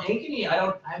 Ankeny,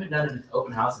 I haven't done an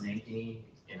open house in Ankeny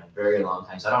in a very long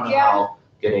time, so I don't know how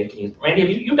good Ankeny is. Randy,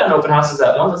 you've done open houses.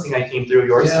 That one listing I came through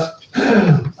yours. Yeah.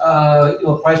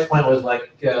 Price point was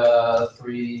like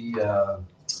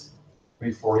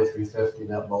 340, 350 in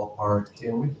that ballpark.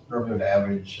 And we normally would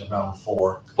average around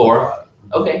 4. 4?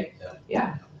 Okay.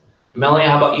 Yeah. Melanie,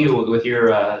 how about you with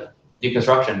your new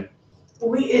construction?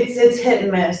 It's hit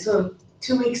and miss. So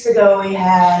 2 weeks ago, we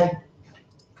had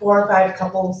 4 or 5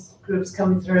 couples groups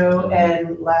come through,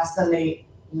 and last Sunday,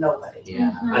 nobody.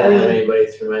 Yeah. I don't have anybody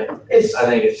through my. It's, I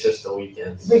think it's just the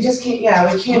weekends. we just can't,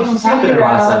 we can't. What happened figure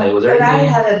last out. Sunday? Was there And I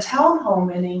anything? had a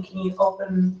townhome in Ankeny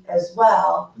open as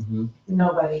well,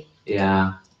 nobody.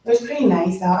 Yeah. It was pretty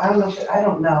nice out. I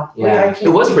don't know. Yeah. I can't It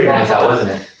was pretty figure nice out. out, wasn't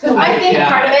it? I think Yeah.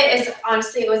 part of it is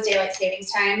honestly, it was daylight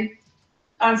savings time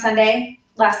on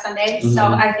last Sunday. So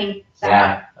I think that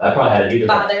Yeah. I probably had to do that.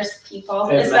 bothers people,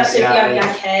 Yeah, especially if you have yeah.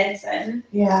 young kids and.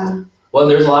 Yeah. Well,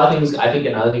 there's a lot of things. I think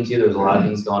another thing too. There's a lot of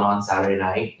things going on Saturday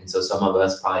night, and so some of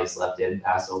us probably slept in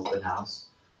past open house,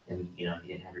 and you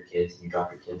didn't have your kids, and you drop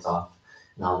your kids off,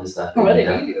 and all this stuff. What did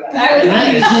you do?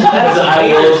 That's an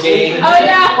Iowa game. Oh,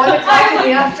 yeah. 1 o'clock in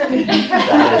the afternoon.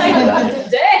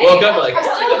 Today. Woke up like, It's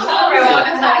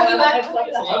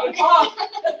 11 o'clock.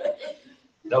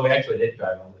 No, we actually did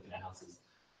drive on looking at houses.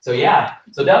 So yeah,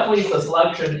 so definitely the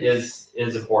selection is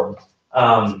important.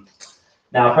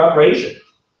 Now preparation,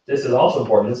 this is also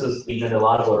important. This is even a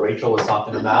lot of what Rachel was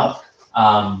talking about.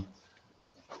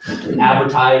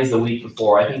 Advertise the week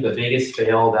before. I think the biggest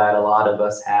fail that a lot of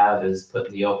us have is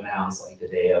putting the open house like the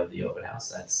day of the open house.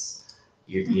 That's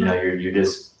you're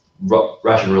just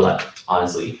Russian roulette,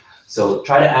 honestly. So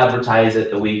try to advertise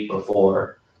it the week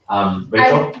before.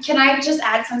 Rachel? Can I just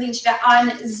add something to that? On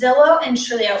Zillow and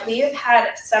Trulia, we've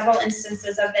had several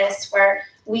instances of this where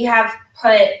we have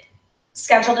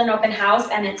scheduled an open house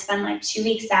and it's been like 2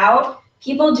 weeks out.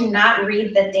 People do not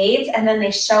read the dates and then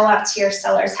they show up to your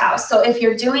seller's house. So if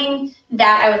you're doing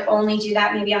that, I would only do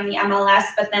that maybe on the MLS,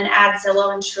 but then add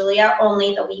Zillow and Trulia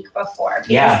only the week before.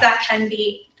 Because that can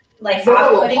be like Zillow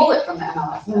will off-putting. pull it from the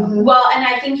MLS. Mhm. Well, and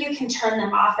I think you can turn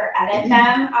them off or edit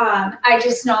them. I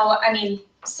just know,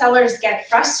 sellers get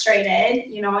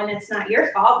frustrated, you know, and it's not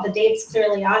your fault, the date's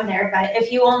clearly on there, but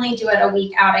if you only do it a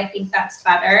week out, I think that's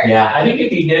better. Yeah, I think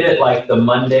if you did it like the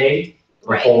Monday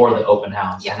Right. before the open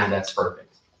house, I Yeah. think that's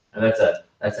perfect. And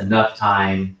that's enough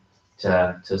time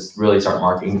to really start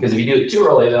marketing, because if you do it too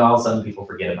early, then all of a sudden people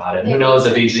forget about it. And who It knows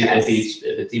if loses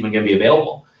it's even gonna be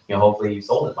available, you know, hopefully you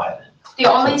sold it by then. The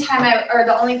only time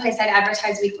the only place I'd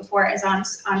advertise week before is on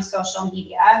social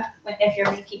media. If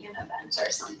you're making an event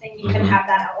or something, you can Mhm. have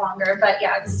that out longer, but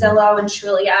yeah, Zillow and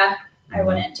Trulia, I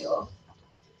wouldn't do.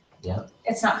 Yeah.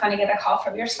 It's not fun to get a call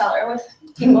from your seller with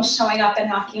people showing up and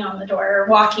knocking on the door or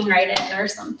walking right in or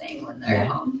something when they're at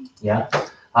home. Yeah,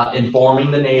 informing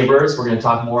the neighbors, we're gonna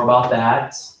talk more about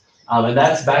that. And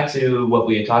that's back to what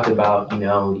we had talked about, you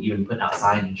know, even putting out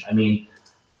signage. I mean,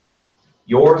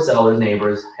 your seller's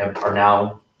neighbors are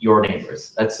now your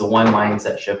neighbors. That's the one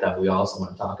mindset shift that we also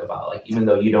want to talk about. Like, even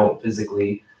though you don't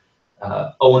physically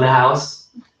own the house,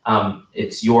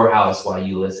 it's your house while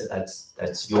you list it.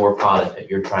 That's your product that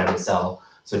you're trying to sell.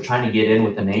 So trying to get in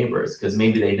with the neighbors, because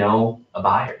maybe they know a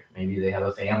buyer, maybe they have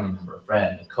a family member, a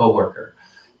friend, a coworker.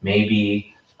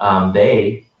 Maybe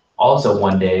they also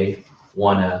one day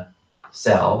want to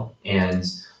sell and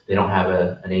they don't have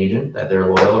an agent that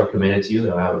they're loyal or committed to. They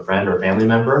don't have a friend or a family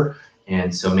member,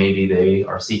 and so maybe they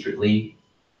are secretly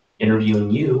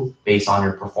interviewing you based on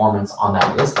your performance on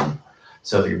that listing.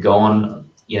 So if you're going,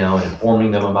 you know, and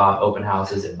informing them about open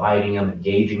houses, inviting them,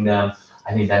 engaging them,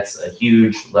 I think that's a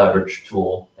huge leverage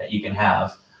tool that you can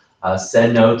have.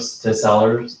 Send notes to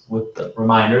sellers with the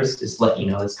reminders, just let you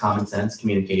know, it's common sense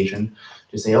communication.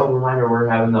 Just say, oh, reminder, we're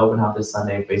having the open house this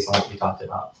Sunday based on what we talked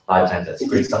about. A lot of times that's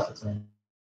great stuff that's in.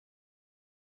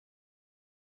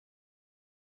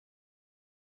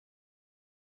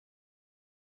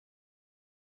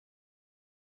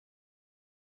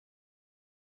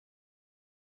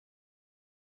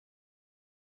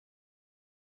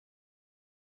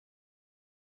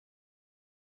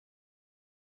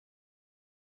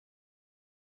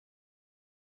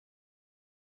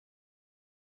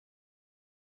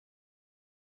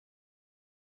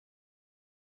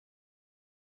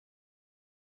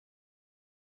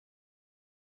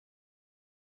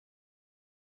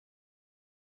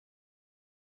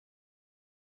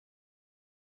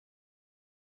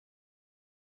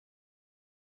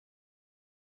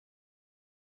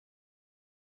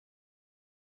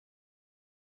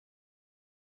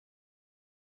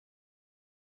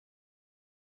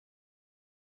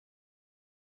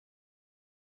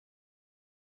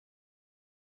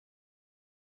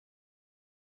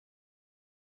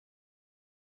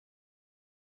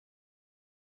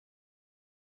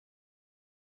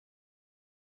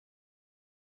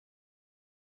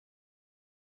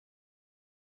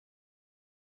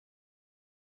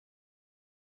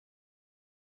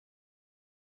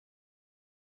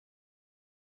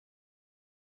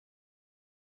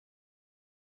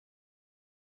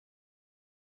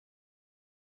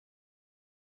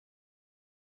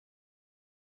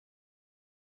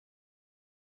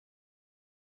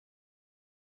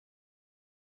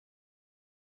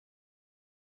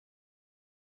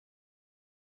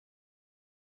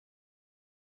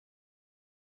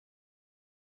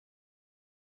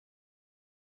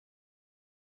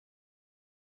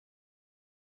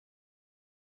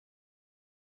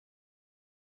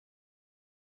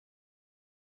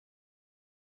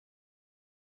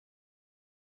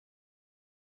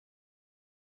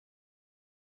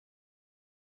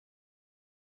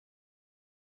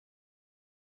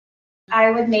 I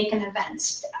would make an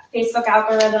event. Facebook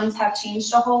algorithms have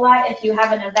changed a whole lot. If you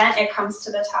have an event, it comes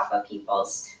to the top of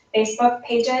people's Facebook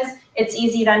pages. It's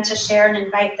easy then to share and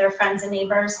invite their friends and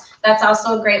neighbors. That's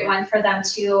also a great one for them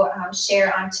to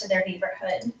share onto their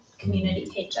neighborhood community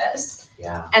pages.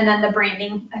 Yeah. And then the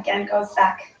branding, again, goes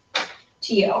back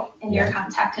to you and your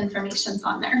contact information's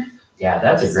on there. Yeah,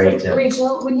 that's a great tip.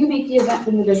 Rachel, when you make the event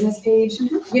from the business page,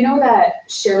 you know that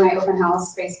Share My Open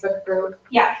House Facebook group?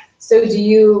 Yeah. So do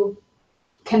you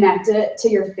connect it to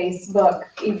your Facebook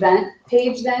event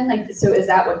page then? Like, so is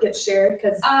that what gets shared?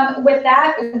 Because with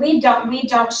that, we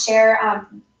don't share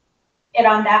it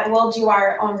on that. We'll do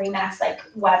our own Remax like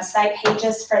website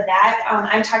pages for that.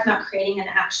 I'm talking about creating an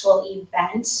actual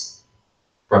event.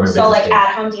 From your So like business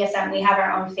at Home DSM, we have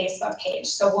our own Facebook page.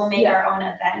 So we'll make our own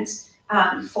event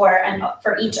for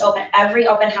every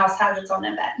open house has its own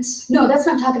event. no, that's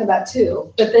what I'm talking about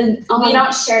too. But then We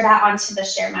don't share that onto the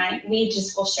Share My, we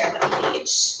just will share the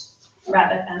page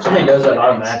rather than. Somebody does that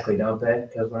automatically, don't they?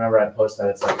 Because whenever I post that,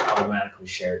 it's like automatically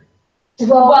shared.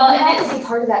 well, it has to be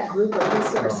part of that group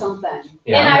or something.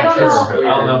 Yeah, And I'm I not don't sure.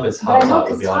 I don't know if it's But I know HubSpot would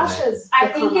because be automatic. Tasha's. I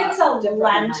think become it's a different than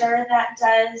mine. lender that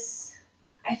does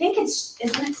I think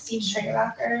isn't it Steve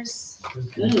Schraderbacher's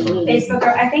Mm. Facebook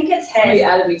group? I think it's Somebody his.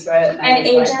 added me to it. And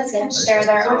agents can share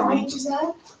their What own. page is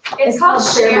that? It's called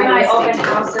Share My Open Listing.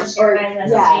 House or Share My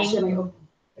Yeah, Listing. share my open.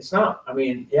 It's not, I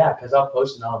mean, yeah, because I'll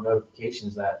post it on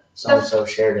notifications that so-and-so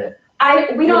shared it.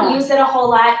 We don't Yeah. use it a whole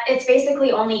lot. It's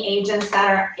basically only agents that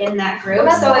are in that group,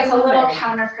 Well, so that's it's a little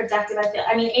fine. counterproductive.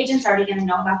 I mean, agents are already gonna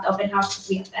know about the open house because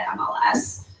we have the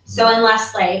MLS. So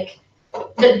unless like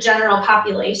the general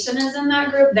population is in that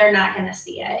group, they're not gonna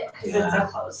see it because it's a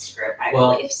closed group, I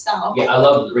Well, believe, so. Yeah, I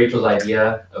love Rachel's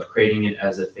idea of creating it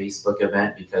as a Facebook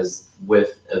event, because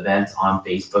with events on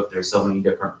Facebook, there's so many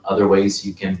different other ways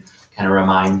you can kind of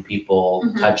remind people,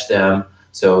 Mhm. touch them.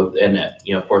 So, and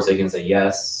of course they can say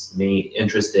yes, me,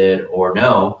 interested, or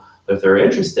no. But if they're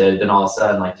interested, then all of a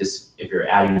sudden, like just if you're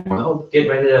adding, oh, get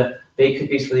ready to bake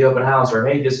cookies for the open house, or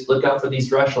hey, just look out for these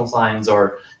directional signs,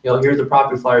 or here's the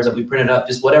property flyers that we printed up.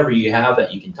 Just whatever you have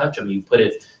that you can touch them, you put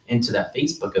it into that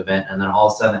Facebook event, and then all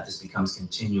of a sudden it just becomes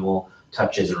continual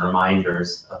touches and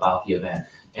reminders about the event.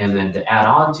 And then to add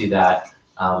on to that,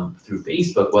 through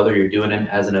Facebook, whether you're doing it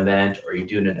as an event or you're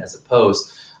doing it as a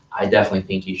post, I definitely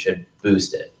think you should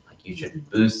boost it. Like you should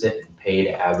boost it and pay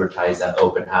to advertise that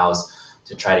open house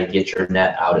to try to get your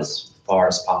net out as far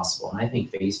as possible. And I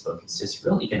think Facebook is just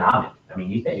real economic. I mean,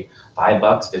 you pay $5,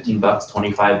 $15,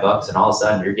 $25, and all of a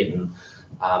sudden you're getting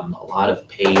a lot of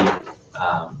paid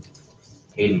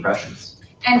impressions.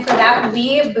 And for that,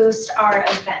 we boost our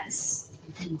events,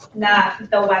 not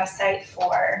the website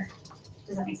for,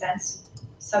 does that make sense?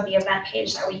 So the event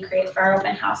page that we create for our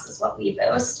open house is what we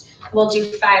boost. We'll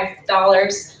do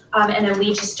 $5, and then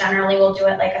we just generally will do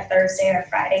it like a Thursday or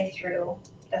Friday through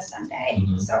the Sunday.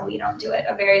 Mhm. So we don't do it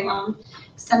a very long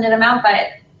extended amount, but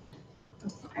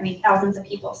I mean, thousands of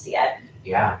people see it.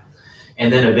 Yeah.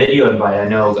 And then a video invite. I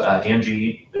know Andrew,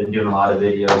 you've been doing a lot of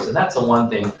videos, and that's the one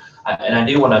thing. And I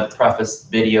do want to preface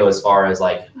video as far as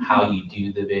like how you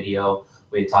do the video.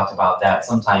 We talked about that.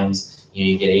 Sometimes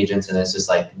you get agents and it's just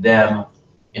like them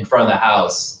in front of the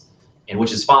house, and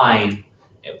which is fine,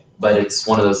 but it's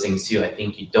one of those things too. I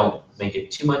think you don't make it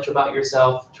too much about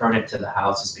yourself. Turn it to the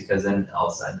house, just because then all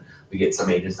of a sudden we get some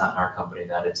agents not in our company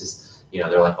that it's just,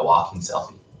 they're like a walking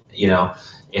selfie,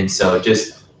 and so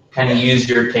just kind of use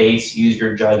your taste, use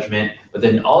your judgment, but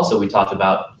then also we talked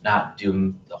about not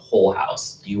doing the whole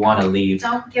house. You want to leave.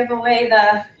 Don't give away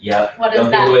the, Yep. what is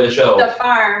Don't give that? away the show. The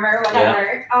farm or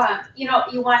whatever.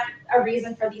 You want a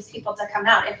reason for these people to come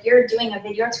out. If you're doing a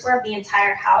video tour of the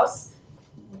entire house,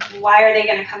 why are they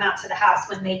gonna come out to the house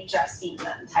when they've just seen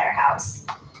the entire house?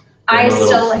 I Give them a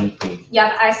little still like, sneak peek.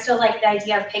 yeah, I still like the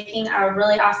idea of picking a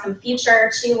really awesome feature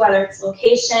or two, whether it's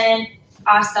location,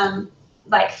 awesome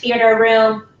like theater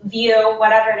room, view,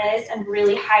 whatever it is, and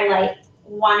really highlight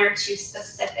one or two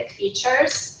specific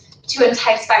features to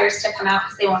entice buyers to come out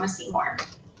because they want to see more.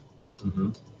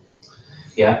 Mhm.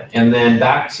 Yeah, and then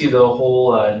back to the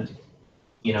whole,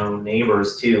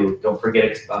 neighbors too. Don't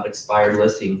forget about expired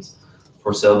listings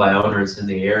for sale by owners in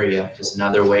the area. Just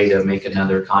another way to make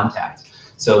another contact.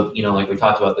 So, like we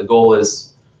talked about, the goal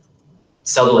is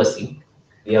sell the listing.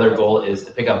 The other goal is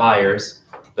to pick up buyers.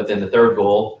 But then the third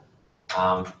goal,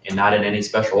 and not in any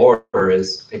special order,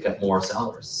 is pick up more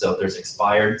sellers. So if there's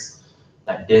expireds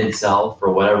that didn't sell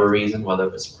for whatever reason, whether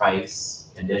it was price,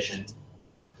 condition,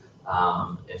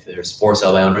 if there's for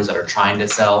sale by owners that are trying to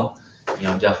sell,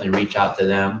 definitely reach out to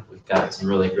them. We've got some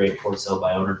really great for sale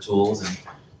by owner tools and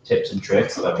tips and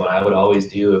tricks. But what I would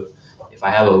always do if I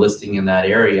have a listing in that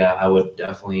area, I would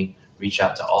definitely reach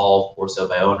out to all for sale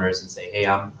by owners and say, hey,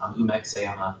 I'm Meksay.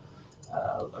 I'm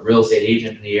a real estate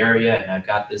agent in the area, and I've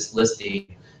got this listing,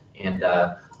 and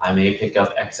I may pick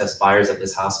up excess buyers that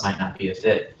this house might not be a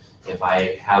fit. If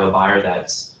I have a buyer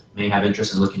that's may have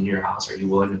interest in looking at your house, are you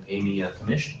willing to pay me a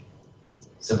commission?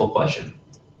 Simple question.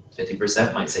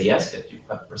 50% might say yes,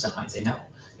 50% might say no.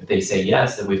 If they say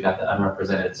yes, then we've got the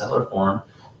unrepresented seller form.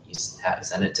 You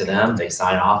send it to them, they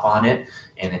sign off on it,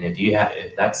 and then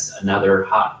if that's another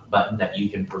hot button that you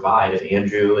can provide, if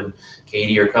Andrew and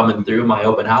Katie are coming through my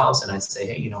open house and I say,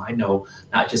 hey, I know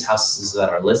not just houses that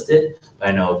are listed, but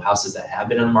I know of houses that have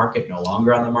been on the market, no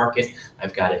longer on the market.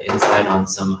 I've got an insight on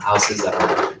some houses that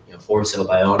are for sale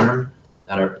by owner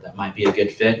that might be a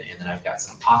good fit, and then I've got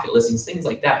some pocket listings, things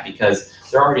like that, because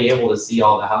they're already able to see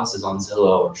all the houses on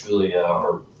Zillow or Trulia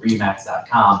or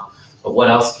Remax.com. But what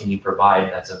else can you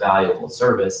provide that's a valuable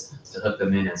service to hook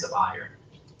them in as a buyer?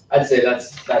 I'd say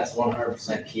that's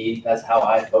 100% key. That's how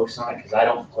I focus on it, because I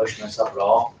don't push myself at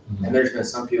all. Mhm. And there's been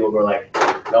some people who are like,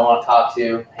 don't want to talk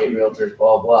to, hate realtors,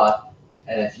 blah, blah.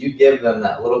 And if you give them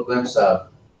that little glimpse of,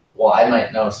 well, I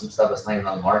might know some stuff that's not even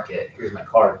on the market, here's my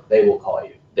card, they will call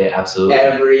you. They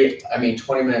absolutely.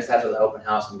 20 minutes after the open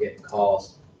house, I'm getting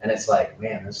calls, and it's like,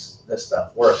 man, this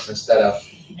stuff works. Instead of,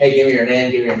 hey, give me your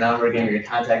name, give me your number, give me your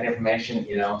contact information,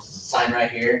 sign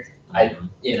right here.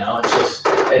 It's just,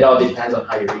 it all depends on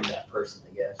how you read that person,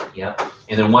 I guess. Yep.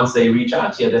 And then once they reach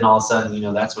out to you, then all of a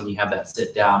sudden, that's when you have that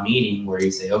sit down meeting where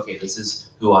you say, okay, this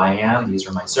is who I am. These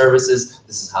are my services.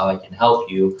 This is how I can help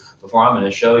you. Before I'm going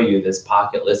to show you this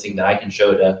pocket listing that I can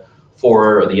show to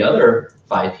 4 of the other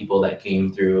 5 people that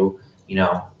came through,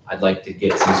 I'd like to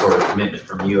get some sort of commitment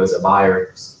from you as a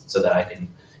buyer so that I can,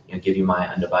 give you my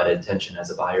undivided attention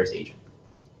as a buyer's agent.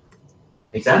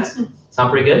 Make sense?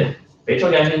 Sound pretty good?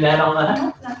 Rachel, got anything to add on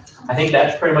that? I think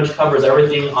that pretty much covers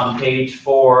everything on page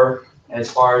 4 as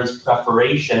far as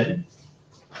preparation.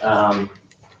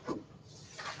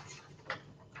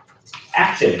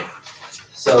 Action.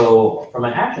 So from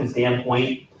an action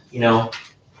standpoint,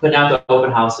 putting out the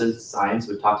open houses, signs,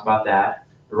 we've talked about that.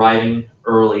 Arriving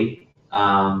early,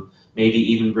 maybe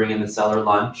even bringing the seller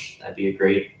lunch. That'd be a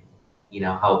great,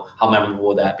 how memorable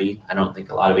would that be? I don't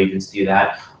think a lot of agents do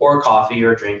that. Or a coffee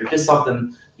or a drink or just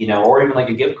something, or even like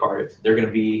a gift card. If they're going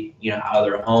to be, out of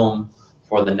their home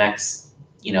for the next,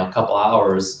 couple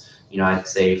hours, I'd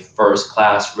say first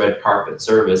class red carpet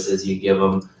service is you give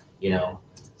them,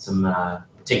 some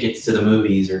tickets to the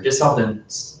movies or just something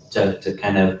to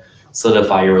kind of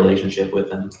solidify your relationship with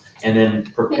them. And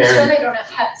then prepare. Make sure they don't have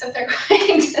pets if they're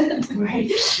going to them.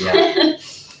 Right. Yeah.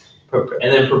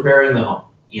 And then preparing the home.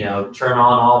 Turn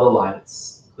on all the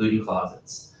lights, including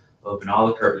closets. Open all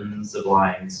the curtains, the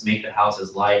blinds, make the house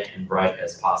as light and bright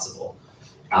as possible.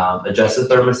 Adjust the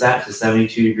thermostat to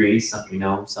 72 degrees.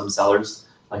 Some sellers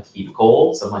like to keep it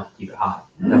cold, some like to keep it hot.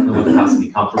 Definitely want the house to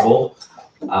be comfortable.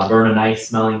 Burn a nice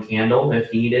smelling candle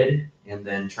if needed, and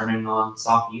then turning on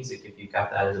soft music if you've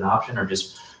got that as an option, or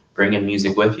just bringing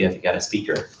music with you if you got a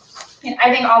speaker. And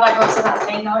I think all that goes without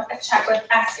saying though,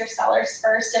 ask your sellers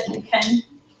first if you can.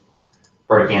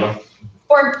 Burn a candle.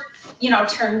 Or,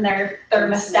 turn their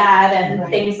thermostat and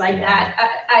things like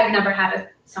that. I've never had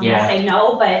someone say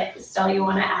no, but still you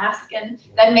want to ask, and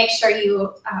then make sure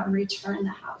you return the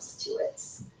house to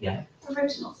its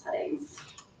original settings.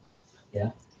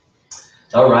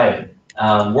 All right.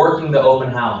 Working the open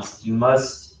house, you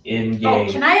must engage.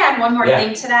 Oh, can I add one more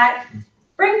thing to that?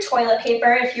 Bring toilet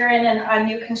paper if you're in a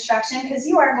new construction, because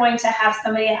you are going to have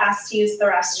somebody ask to use the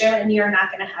restroom and you're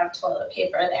not going to have toilet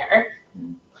paper there.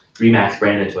 Remax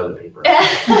branded toilet paper.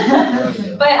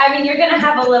 But you're gonna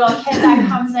have a little kid that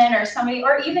comes in, or somebody,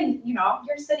 or even,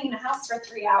 you're sitting in a house for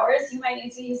 3 hours, you might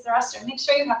need to use the restroom. Make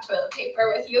sure you have toilet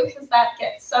paper with you, because that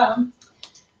gets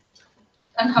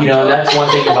uncomfortable. That's one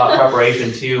thing about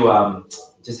preparation too,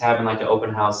 just having like an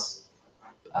open house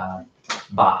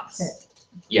box.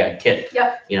 Kit.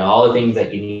 Yep. All the things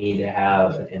that you need to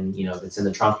have, and if it's in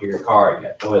the trunk of your car, you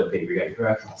got toilet paper, you got your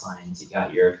directional signs, you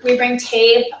got your. We bring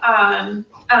tape.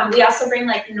 We also bring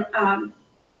what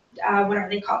are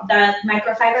they called? The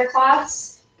microfiber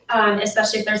cloths,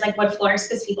 especially if there's like wood floors,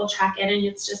 because people track it, and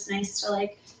it's just nice to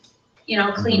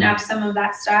clean up some of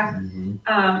that stuff.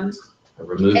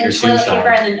 Remove your And shoe toilet shine. paper,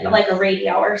 and then like a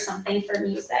radio or something for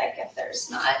music if there's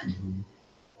not.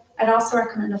 I'd also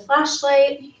recommend a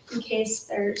flashlight in case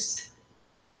there's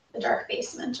a dark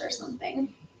basement or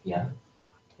something.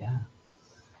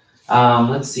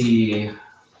 Let's see.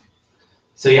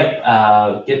 So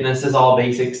getting this is all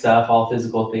basic stuff, all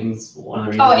physical things. One of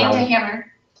the reasons. Oh, and to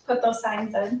hammer, put those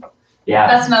signs in. Yeah.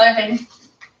 That's another thing.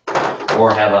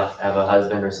 Or have a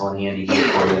husband or someone handy do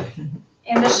it for you.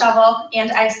 And a shovel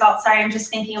and ice salt. Sorry, I'm just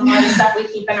thinking of more of the stuff we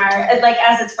keep in our,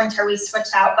 as it's winter, we switch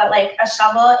out, but like a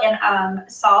shovel and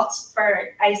salt for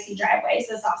icy driveways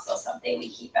is also something we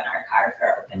keep in our car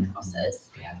for open houses.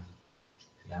 Yeah.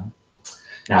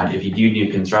 Now, if you do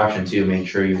new construction too, make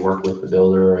sure you work with the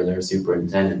builder or their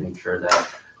superintendent, make sure that,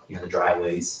 the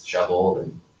driveway's shoveled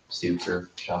and stoops are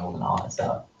shoveled and all that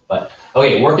stuff. But,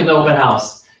 okay, work in the open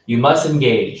house. You must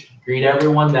engage. Greet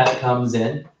everyone that comes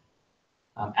in.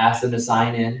 Ask them to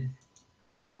sign in,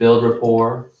 build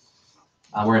rapport.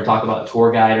 We're going to talk about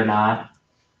tour guide or not.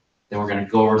 Then we're going to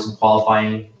go over some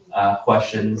qualifying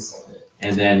questions.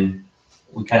 And then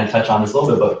we kind of touch on this a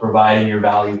little bit, but providing your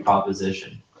value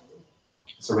proposition.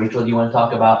 So Rachel, do you want to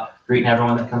talk about greeting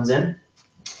everyone that comes in?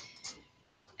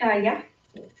 Yeah.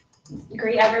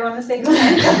 Greet everyone the same way.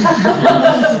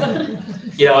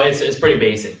 It's pretty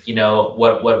basic.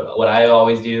 What I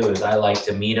always do is I like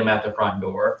to meet them at the front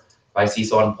door. If I see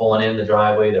someone pulling in the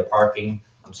driveway, they're parking,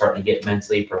 I'm starting to get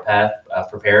mentally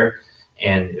prepared.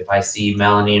 And if I see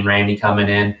Melanie and Randy coming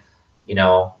in,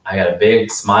 I got a big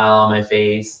smile on my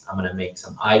face. I'm going to make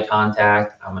some eye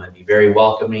contact. I'm going to be very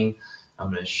welcoming.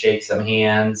 I'm gonna shake some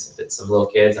hands. If it's some little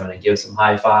kids, I'm gonna give some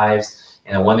high fives.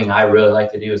 And the one thing I really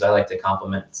like to do is I like to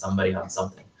compliment somebody on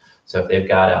something. So if they've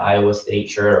got an Iowa State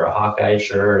shirt or a Hawkeye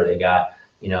shirt, or they got,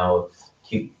 you know, a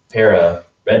cute pair of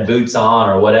red boots on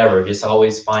or whatever, just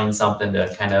always find something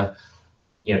to kind of,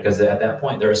 you know, because at that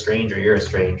point they're a stranger, you're a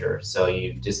stranger. So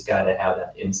you just got to have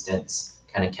that instant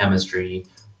kind of chemistry,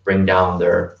 bring down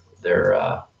their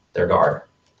guard.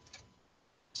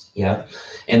 Yeah,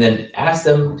 and then ask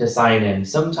them to sign in.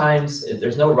 Sometimes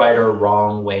there's no right or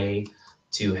wrong way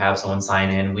to have someone sign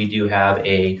in. We do have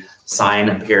a sign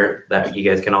up here that you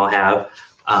guys can all have.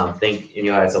 Thank you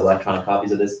guys, electronic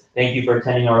copies of this. Thank you for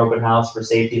attending our open house. For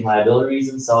safety and liability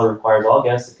reasons, seller requires all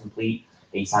guests to complete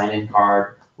a sign-in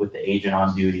card with the agent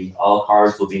on duty. All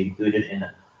cards will be included in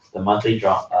the monthly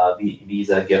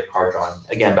Visa gift card drawing.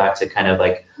 Again, back to kind of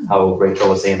like how Rachel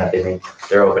was saying that they make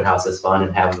their open houses fun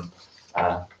and have them.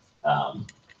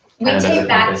 We take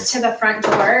bags to the front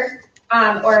door,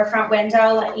 or a front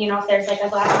window, like, you know, if there's like a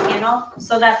glass panel,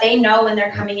 so that they know when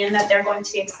they're coming in that they're going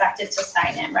to be expected to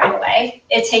sign in right away.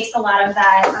 It takes a lot of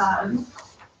that,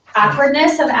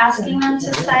 awkwardness of asking them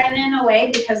to sign in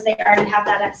away, because they already have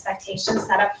that expectation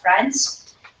set up front,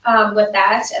 with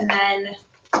that. And then,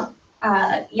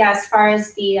 yeah, as far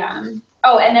as the,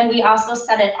 oh, and then we also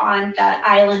set it on the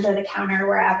island or the counter,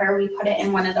 wherever. We put it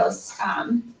in one of those,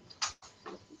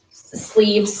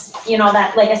 sleeves, you know,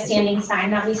 that like a standing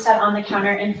sign that we set on the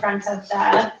counter in front of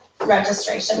the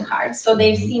registration card. So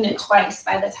they've seen it twice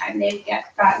by the time they've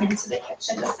gotten into the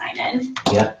kitchen to sign in.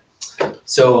 Yeah.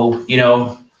 So, you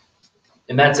know,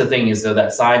 and that's the thing is, though,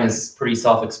 that sign is pretty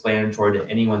self-explanatory to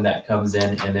anyone that comes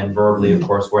in, and then verbally, of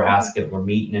course, we're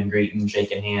meeting and greeting,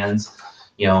 shaking hands,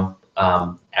 you know,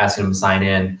 asking them to sign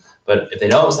in. But if they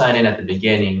don't sign in at the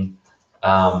beginning,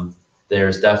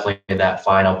 there's definitely that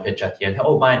final pitch at the end.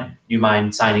 Oh, you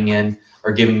mind signing in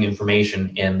or giving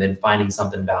information, and then finding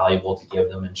something valuable to give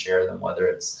them and share them, whether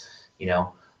it's, you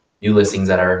know, new listings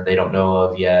that they don't know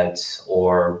of yet,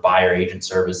 or buyer agent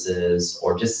services,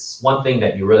 or just one thing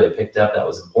that you really picked up that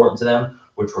was important to them,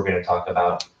 which we're going to talk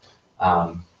about.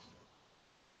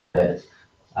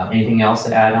 Anything else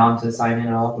to add on to sign in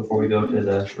at all before we go to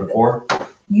the report?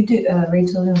 You do,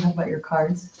 Rachel, you talk about your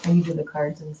cards, how you do the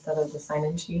cards instead of the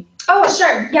sign-in sheet? Oh,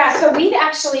 sure. Yeah, so we'd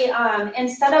actually,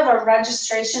 instead of a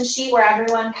registration sheet where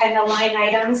everyone kind of line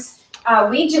items,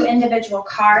 we do individual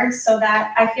cards, so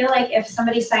that I feel like if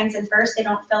somebody signs in first, they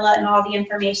don't fill in all the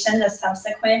information. The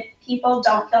subsequent people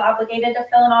don't feel obligated to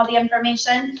fill in all the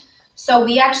information. So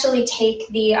we actually take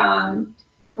the,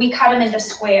 we cut them into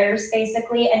squares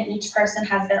basically, and each person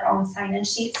has their own sign-in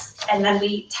sheets, and then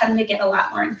we tend to get a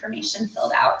lot more information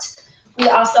filled out. We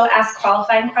also ask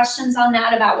qualifying questions on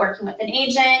that about working with an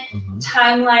agent,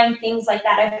 timeline, things like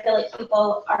that. I feel like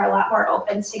people are a lot more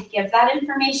open to give that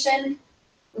information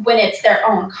when it's their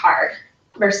own card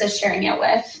versus sharing it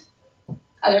with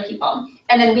other people.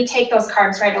 And then we take those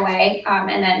cards right away,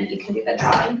 and then you can do the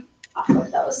drawing off of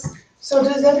those. So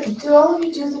do all of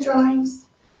you do the drawings?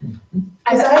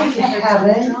 Because I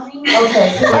haven't. Drawing.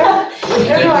 Okay.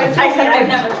 I said I've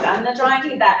never done the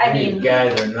drawing. That I mean, You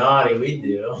guys are naughty, we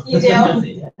do. you do. Yeah,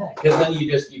 because then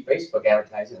you Facebook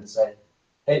advertise it and say,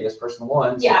 hey, this person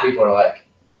won. So Yeah. people are like,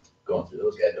 going through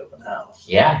those guys' open house.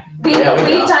 Yeah. We've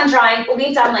Yeah. done drawing.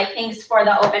 We've done like things for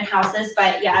the open houses,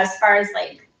 but yeah, as far as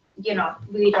like, you know,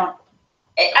 we don't.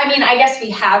 I mean, I guess we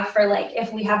have for like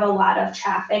if we have a lot of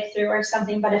traffic through or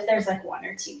something. But if there's like one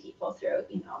or two people through,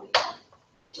 you know, we don't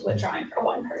do a drawing for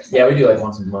one person. Yeah, we do like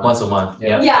once a month. Once a month.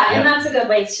 Yeah. Yeah, and that's a good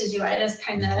way to do it. Is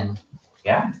kind of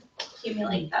Yeah.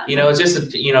 accumulate them. You know, it's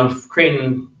just, you know,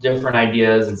 creating different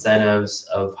ideas, incentives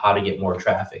of how to get more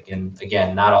traffic. And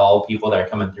again, not all people that are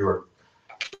coming through are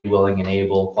willing and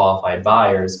able qualified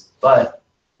buyers, but,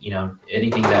 you know,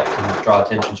 anything that can draw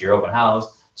attention to your open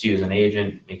house, to you as an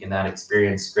agent, making that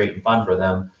experience great and fun for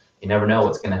them, you never know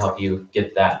what's going to help you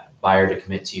get that buyer to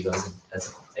commit to you as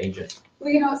an agent. Well,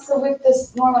 you know, so with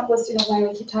this more listing of land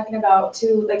we keep talking about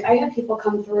too, like I had people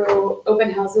come through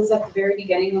open houses at the very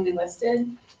beginning when we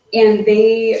listed, and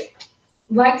they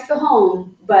liked the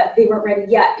home, but they weren't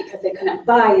ready yet because they couldn't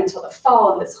buy until the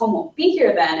fall, and this home won't be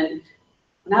here then, and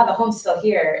now the home's still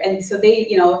here. And so they,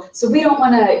 you know, so we don't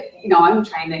want to, you know, I'm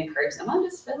trying to encourage them, oh,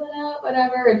 just fill it out,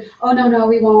 whatever, and oh, no,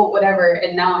 we won't, whatever.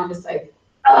 And now I'm just like,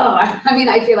 oh, I mean,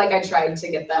 I feel like I tried to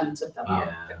get them to fill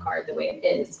out the card the way it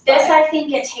is. This, I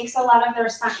think it takes a lot of the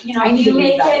response, you know, I need you to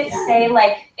make use that it again. say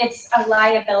like, it's a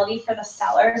liability for the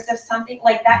sellers if something,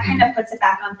 like that kind of puts it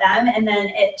back on them, and then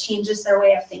it changes their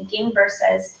way of thinking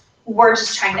versus we're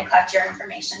just trying to collect your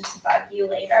information to bug you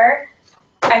later.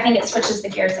 I think it switches the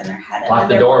gears in their head. Lock the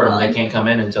they're door and willing. they can't come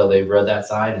in until they've read that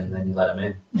sign, and then you let them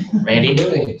in. Do Randy? you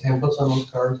have any templates on those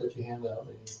cards that you hand out?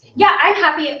 Yeah, I'm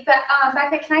happy, but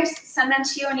Becca, can I send them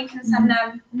to you and you can send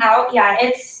them out?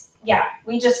 Yeah,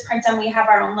 we just print them. We have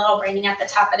our own little branding at the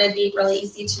top, but it'd be really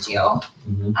easy to do.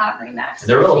 Mhm. Remax.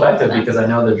 They're real effective because I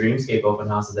know the Dreamscape open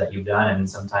houses that you've done, and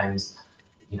sometimes,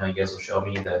 you know, you guys will show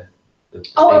me the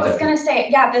Oh, I things was that gonna say,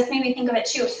 yeah, this made me think of it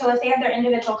too. So if they have their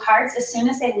individual cards, as soon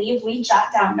as they leave, we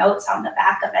jot down notes on the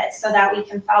back of it so that we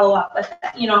can follow up with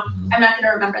it. You know, Mhm. I'm not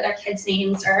gonna remember their kids'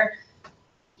 names or,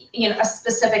 you know, a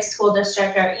specific school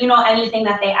district or, you know, anything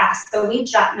that they ask. So we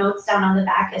jot notes down on the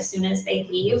back as soon as they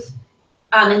leave.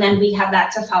 And then we have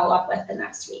that to follow up with the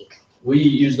next week. We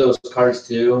use those cards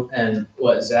too, and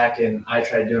what Zach and I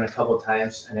tried doing a couple of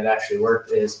times, and it actually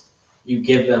worked, is you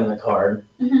give them the card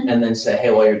and then say,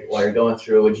 hey, while you're going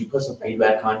through, would you put some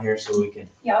feedback on here so we can?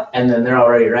 Yep. And then they're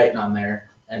already writing on there.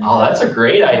 And Oh, that's a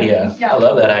great idea. Yeah. I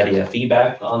love that idea.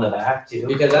 Feedback on the back too.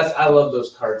 because I love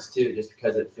those cards too, just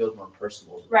because it feels more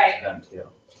personal Right. to them too.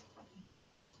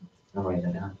 I'll write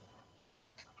that down.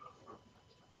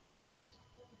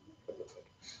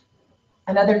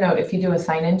 Another note, if you do a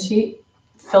sign-in sheet,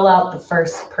 fill out the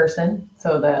first person.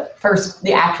 So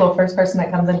the actual first person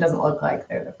that comes in doesn't look like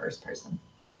they're the first person.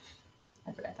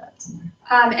 I read that somewhere.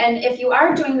 And if you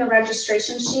are doing the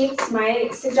registration sheets, my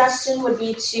suggestion would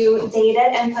be to date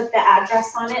it and put the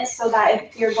address on it so that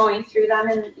if you're going through them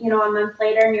and, you know, a month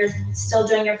later and you're still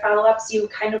doing your follow-ups, you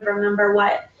kind of remember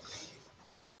what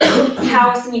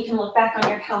house, and you can look back on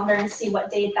your calendar and see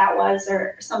what date that was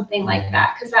or something like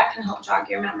that, because that can help jog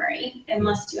your memory.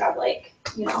 Unless you have like,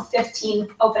 you know, 15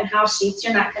 open house sheets,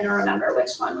 you're not gonna remember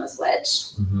which one was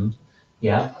which.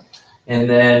 Yeah. And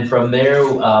then from there,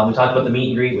 we talked about the meet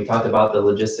and greet. We talked about the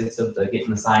logistics of getting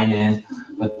the sign in.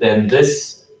 But then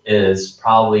this is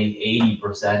probably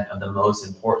 80% of the most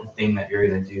important thing that you're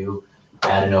gonna do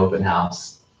at an open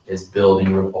house is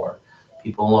building rapport.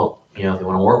 People, you know, if they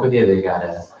wanna work with you, they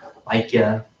gotta like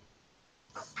you,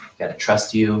 gotta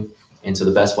trust you. And so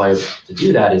the best way to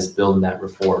do that is building that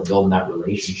rapport, building that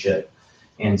relationship.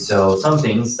 And so some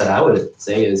things that I would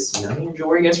say is, you know,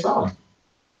 where are you guys from?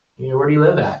 You know, where do you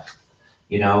live at?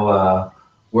 You know,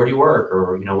 where do you work?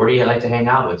 Or, you know, where do you like to hang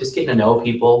out with? Just getting to know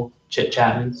people,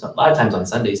 chit-chatting. So a lot of times on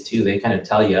Sundays too, they kind of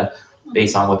tell you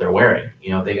based on what they're wearing. You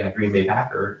know, if they got a Green Bay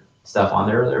Packer stuff on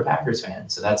there, they're a Packers fan.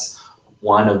 So that's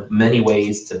one of many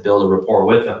ways to build a rapport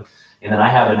with them. And then I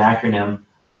have an acronym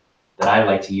that I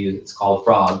like to use. It's called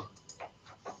FROG.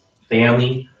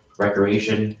 Family,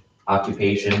 recreation,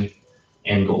 occupation,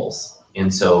 and goals.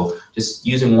 And so just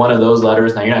using one of those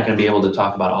letters, now you're not gonna be able to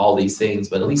talk about all these things,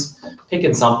 but at least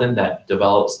picking something that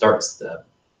starts the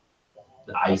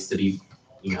ice to be,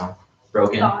 you know,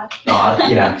 broken.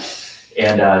 Thawed, yeah.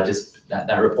 And just that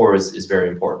rapport is very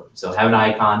important. So having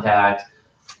eye contact,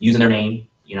 using their name.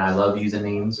 You know, I love using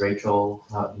names, Rachel,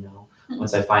 you know,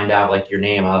 once I find out like your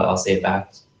name, I'll say it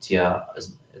back to you,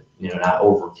 as, you know, not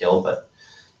overkill, but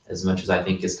as much as I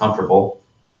think is comfortable.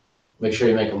 Make sure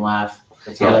you make them laugh.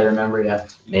 That's all I remember, yeah.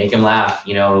 Make them laugh.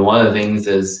 You know, one of the things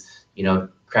is, you know,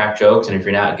 crack jokes. And if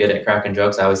you're not good at cracking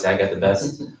jokes, I always say I got the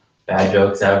best bad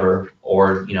jokes ever.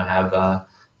 Or, you know, have,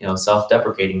 you know,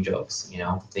 self-deprecating jokes. You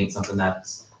know, think something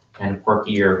that's kind of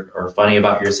quirky or funny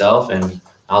about yourself. And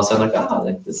all of a sudden, like, oh,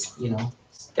 like this, you know,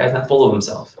 this guy's not full of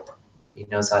himself. He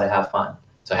knows how to have fun.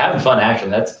 So having fun, actually,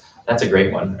 that's a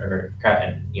great one. Or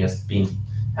cracking, you know,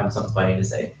 having something funny to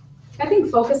say. I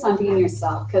think focus on being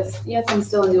yourself, because yes, I'm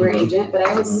still a newer agent, but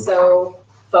I was so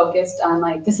focused on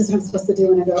like, this is what I'm supposed to do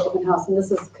when I go to open house, and this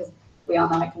is because we all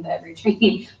know I come to every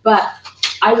training, but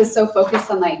I was so focused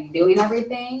on like doing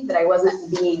everything that I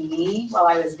wasn't being me while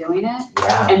I was doing it.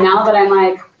 Yeah. And now that I'm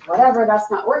like, whatever, that's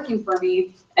not working for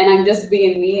me, and I'm just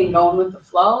being me and going with the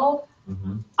flow,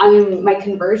 I mean, my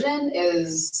conversion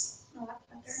is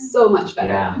so much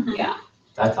better. Yeah.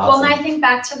 That's Well, awesome. and I think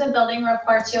back to the building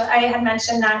rapport too, I had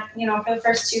mentioned that, you know, for the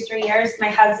first 2-3 years, my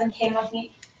husband came with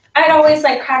me. I'd always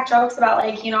like crack jokes about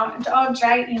like, you know, oh,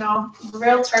 drag, you know,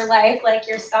 realtor life, like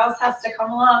your spouse has to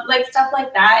come along, like stuff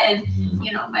like that. And,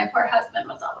 you know, my poor husband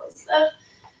was always the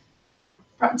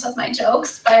brunt of my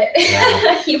jokes, but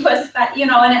he was that, you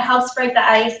know, and it helps break the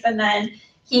ice. And then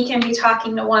he can be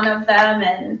talking to one of them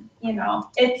and, you know,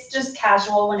 it's just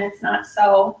casual when it's not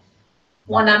so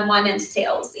one-on-one and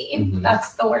salesy.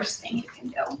 That's the worst thing you can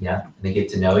do. Yeah, and they get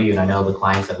to know you, and I know the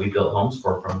clients that we built homes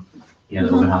for from, you know,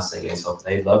 the open house they gave, so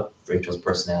they loved Rachel's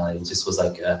personality. It just was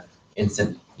like a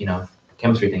instant, you know,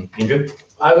 chemistry thing. Andrew?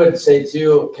 I would say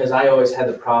too, because I always had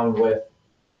the problem with,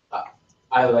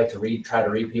 I like to try to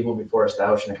read people before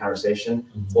establishing a conversation.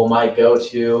 Well, my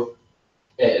go-to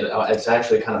it's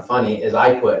actually kind of funny, is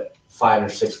I put 5 or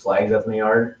 6 flags up in the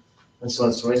yard. And so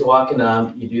when somebody's walking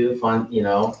up, you do the fun,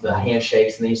 the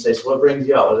handshakes, and then you say, so what brings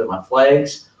you out? Was it my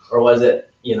flags, or was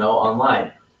it,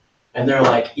 online? And they're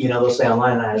like, they'll say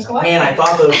online, and I was like, man, I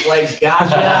thought those flags got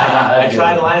you. I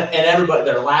tried to line up, and everybody,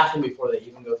 they're laughing before they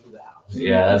even go through the house.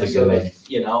 Yeah, that's a good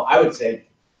one. I would say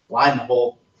line the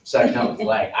whole section up with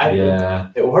flag. Yeah,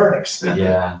 It works.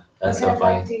 yeah, that's so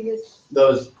funny.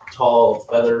 Those tall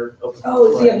feather. Oh,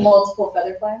 so you have multiple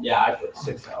feather flags? Yeah, I put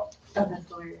 6 out. Oh, that's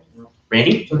hilarious.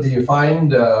 Randy? So do you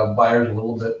find buyers a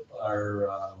little bit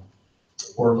or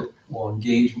will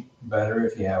engage better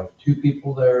if you have 2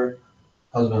 people there,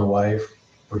 husband and wife,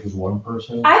 versus 1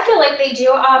 person? I feel like they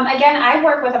do. Again, I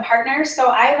work with a partner, so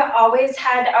I've always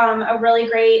had a really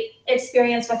great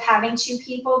experience with having 2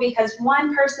 people, because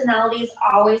one personality is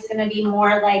always going to be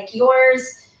more like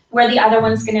yours, where the other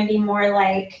one's going to be more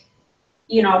like,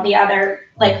 the other,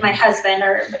 like my husband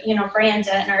or,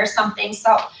 Brandon or something.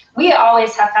 So we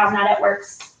always have found that it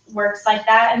works like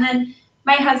that. And then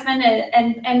my husband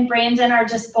and Brandon are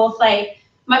just both like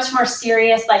much more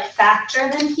serious, like factor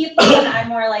than people, and I'm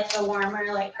more like the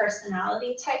warmer, like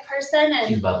personality type person. And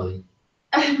He's bubbly.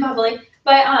 bubbly.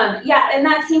 But yeah, and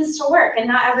that seems to work, and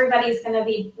not everybody's gonna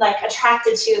be like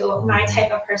attracted to my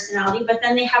type of personality, but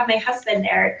then they have my husband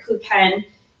there who can,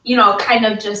 kind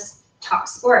of just talk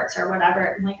sports or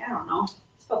whatever. I'm like, I don't know,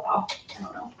 football, I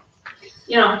don't know.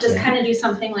 Just kind of do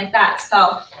something like that.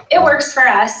 So it works for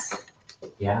us.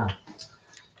 Yeah.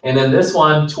 And then this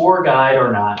one, tour guide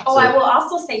or not. Oh, I will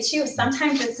also say too,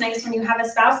 sometimes it's nice when you have a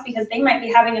spouse, because they might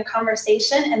be having a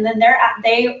conversation and then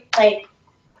they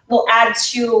will add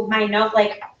to my note,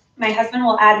 like my husband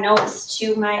will add notes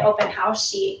to my open house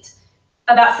sheet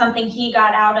about something he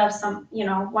got out of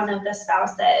one of the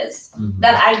spouses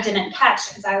that I didn't catch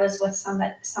because I was with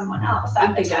someone else I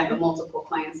at the think I have time. multiple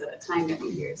clients at a time to be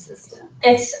your assistant.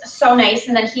 It's so nice.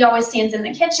 And then he always stands in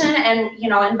the kitchen and,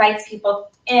 invites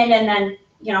people in and then,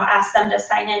 asks them to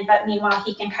sign in. But meanwhile,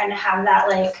 he can kind of have that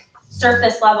like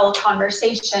surface level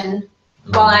conversation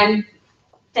while I'm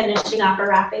finishing up or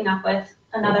wrapping up with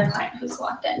another client who's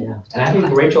walked in. Yeah, and I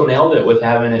think Rachel nailed it with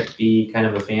having it be kind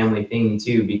of a family thing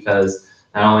too, because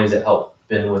not only has it helped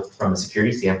been from a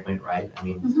security standpoint, right? I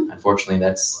mean, unfortunately,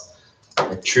 that's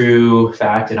a true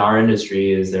fact in our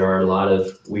industry, is there are a lot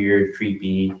of weird,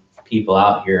 creepy people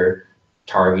out here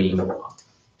targeting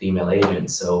female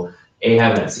agents. So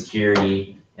having that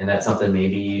security, and that's something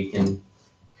maybe you can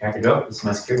crack a joke. This is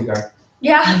my security guard.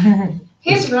 Yeah,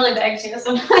 he's really big too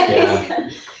sometimes. Yeah.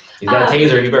 He's got a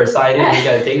taser, you better side in, he's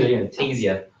got a taser, he's gonna tase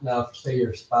you. Now, if say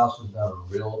your spouse is not a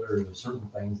realtor, there's certain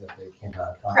things that they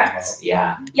cannot talk Correct. about.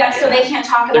 Yeah, Yeah, so they can't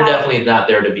talk they're about definitely not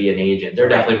there to be an agent, they're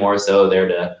definitely more so there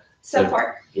to,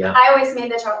 support. Yeah. I always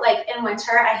made the joke, like in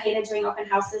winter, I hated doing open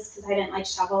houses because I didn't like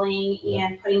shoveling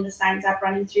and putting the signs up,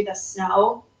 running through the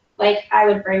snow. Like I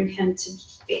would bring him to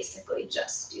basically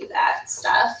just do that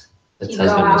stuff. that's You go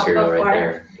husband out material right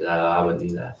before. there. I would do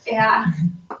that. Yeah.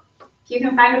 If you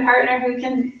can find a partner who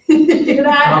can do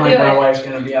that, I don't do think my it. wife's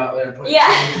gonna be out there putting. Yeah.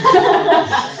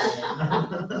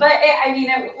 But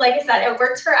like I said, it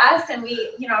worked for us, and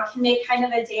we, can make kind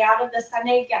of a day out of the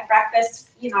Sunday, get breakfast,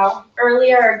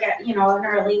 earlier, or get, an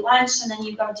early lunch, and then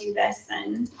you go do this.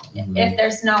 And if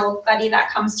there's nobody that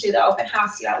comes through the open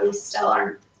house, you at least still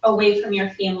aren't away from your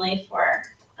family for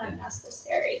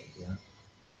unnecessary. Yeah.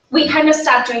 We kind of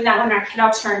stopped doing that when our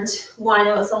kiddo turned 1.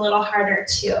 It was a little harder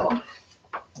to,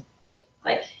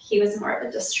 like, he was more of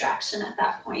a distraction at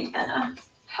that point than a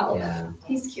help. Yeah.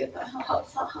 He's cute, but he'll help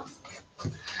somehow.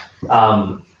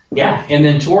 Yeah, and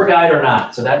then tour guide or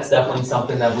not, so that's definitely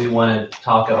something that we want to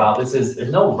talk about. There's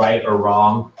no right or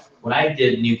wrong. When I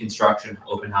did new construction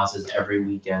open houses every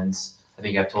weekend, I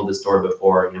think I've told this story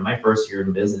before, my first year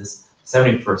in business,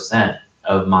 70%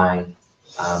 of my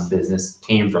business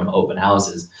came from open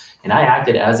houses. And I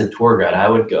acted as a tour guide. I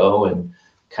would go and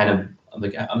kind of,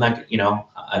 I'm not,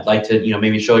 I'd like to,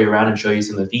 maybe show you around and show you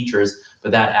some of the features,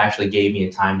 but that actually gave me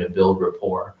a time to build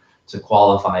rapport, to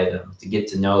qualify them, to get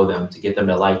to know them, to get them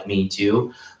to like me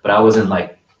too. But I wasn't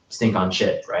like stink on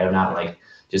shit, right? I'm not like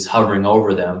just hovering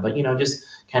over them, but just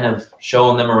kind of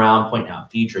showing them around, pointing out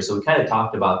features. So we kind of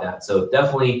talked about that. So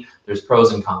definitely there's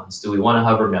pros and cons. Do we want to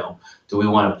hover? No. Do we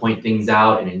want to point things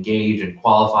out and engage and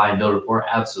qualify and build rapport?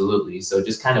 Absolutely. So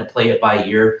just kind of play it by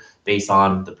ear based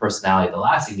on the personality. The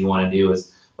last thing you want to do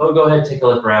is, oh, go ahead and take a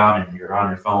look around and you're on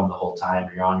your phone the whole time,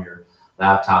 or you're on your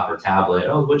laptop or tablet.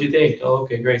 Oh, what'd you think? Oh,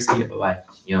 okay, great, see you,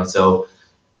 bye-bye. So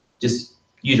just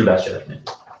use your best judgment.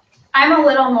 I'm a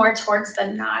little more towards the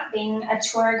not being a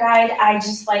tour guide. I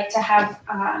just like to have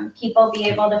people be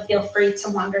able to feel free to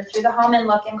wander through the home and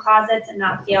look in closets and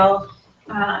not feel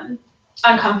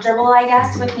uncomfortable, I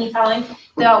guess, with me following.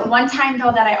 The one time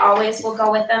though that I always will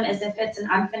go with them is if it's an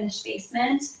unfinished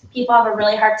basement. People have a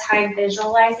really hard time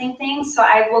visualizing things, so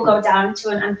I will go down to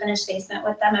an unfinished basement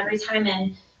with them every time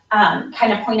and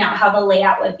kind of point out how the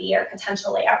layout would be or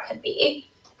potential layout could be.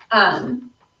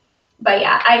 But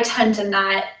yeah, I tend to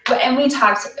not, and we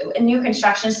talked, in new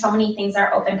construction, so many things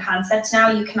are open concepts now,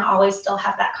 you can always still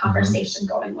have that conversation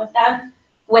going with them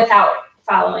without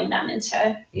following them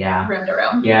into Yeah. room to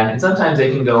room. Yeah, and sometimes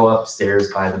they can go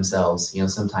upstairs by themselves,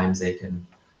 sometimes they can,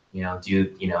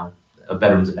 do, a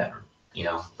bedroom's a bedroom,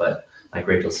 but like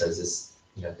Rachel says, it's,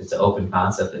 if it's an open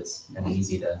concept, it's kind of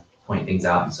easy to point things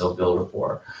out and so build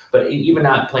rapport. But even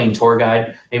not playing tour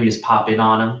guide, maybe just pop in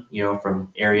on them,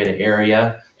 from area to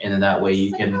area, and then that way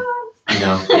you can, boom.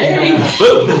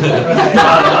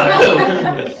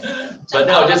 But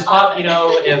no, just pop,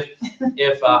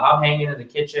 if I'm hanging in the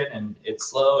kitchen and it's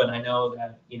slow and I know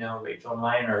that, Rachel and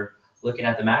I are looking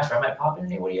at the master, I might pop in,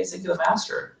 hey, what do you guys think of the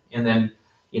master? And then,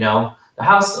 the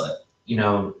house,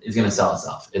 is gonna sell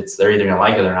itself. They're either gonna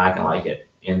like it or they're not gonna like it.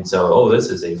 And so, oh, this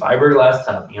is a fiberglass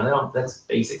tub, that's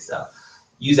basic stuff.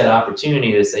 Use that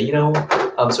opportunity to say, so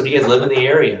do you guys live in the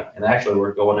area? And actually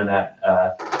we're going to that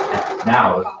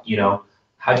now,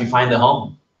 how'd you find the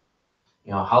home?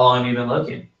 How long have you been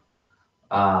looking?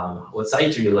 What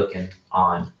sites are you looking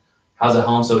on? How's the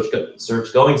home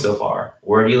search going so far?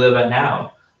 Where do you live at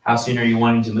now? How soon are you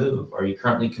wanting to move? Are you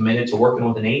currently committed to working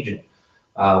with an agent?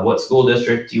 What school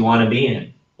district do you want to be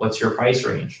in? What's your price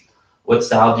range? What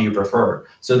style do you prefer?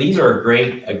 So these are a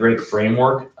great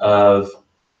framework of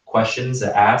questions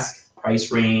to ask,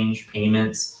 price range,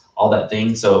 payments, all that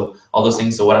thing. So all those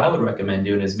things. So what I would recommend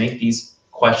doing is make these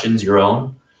questions your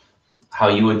own, how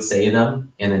you would say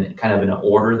them, and then kind of in an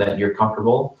order that you're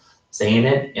comfortable saying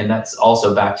it. And that's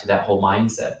also back to that whole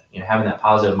mindset, having that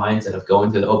positive mindset of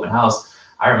going to the open house.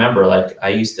 I remember I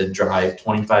used to drive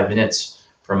 25 minutes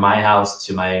from my house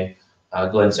to my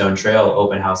Glenstone Trail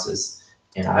open houses.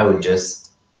 And I would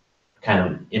just kind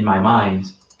of, in my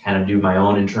mind, kind of do my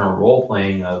own internal role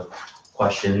playing of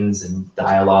questions and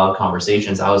dialogue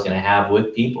conversations I was going to have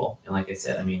with people. And like I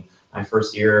said, my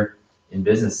first year in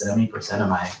business, 70% of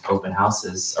my open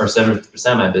houses, or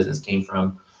 70% of my business came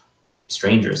from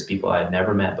strangers, people I had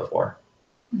never met before.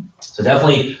 So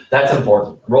definitely that's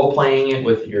important. Role playing it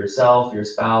with yourself, your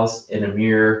spouse, in a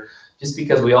mirror, just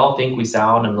because we all think we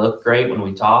sound and look great when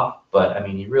we talk, but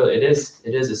it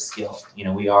is a skill.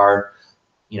 We are,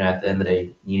 at the end of the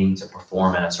day, needing to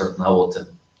perform at a certain level to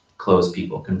close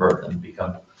people, convert them,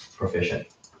 become proficient.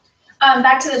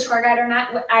 Back to the tour guide or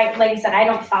not, like I said, I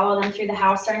don't follow them through the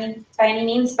house by any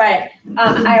means, but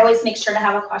I always make sure to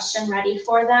have a question ready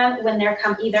for them when they're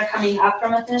either coming up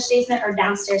from a finished basement or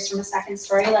downstairs from a second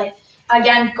story. Like,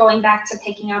 again, going back to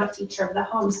picking out a feature of the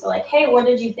home. So like, hey, what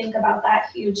did you think about that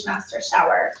huge master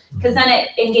shower? Because then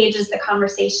it engages the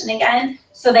conversation again,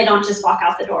 so they don't just walk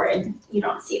out the door and you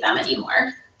don't see them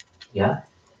anymore. Yeah.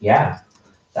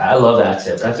 I love that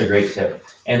tip. That's a great tip.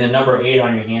 And then number 8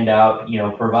 on your handout,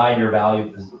 provide your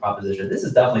value proposition. This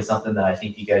is definitely something that I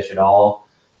think you guys should all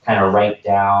kind of write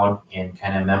down and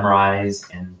kind of memorize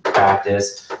and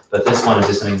practice. But this one is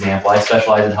just an example. I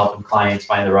specialize in helping clients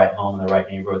find the right home in the right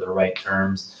neighborhood, the right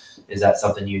terms. Is that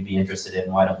something you'd be interested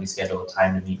in? Why don't we schedule a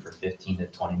time to meet for 15 to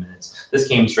 20 minutes? This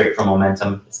came straight from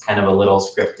Momentum. It's kind of a little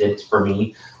scripted for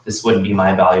me. This wouldn't be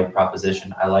my value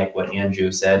proposition. I like what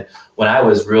Andrew said. When I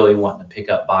was really wanting to pick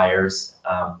up buyers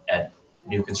at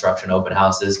new construction open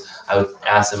houses, I would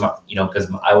ask them,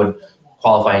 because I would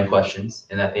qualifying questions,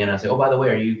 and at the end I'd say, oh, by the way,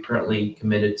 are you currently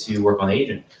committed to work on the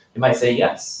agent? They might say,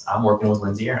 yes, I'm working with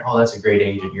Lindsay Aaron. Oh, that's a great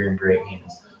agent, you're in great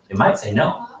hands. They might say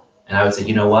no, and I would say,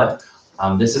 you know what,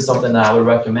 this is something that I would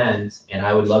recommend, and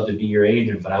I would love to be your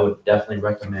agent, but I would definitely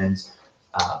recommend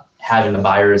having a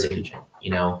buyer's agent.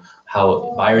 How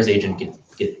a buyer's agent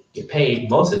get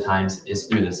paid most of the times is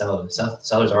through the seller. The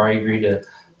sellers already agreed to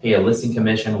pay a listing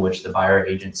commission, which the buyer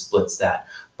agent splits that.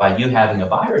 By you having a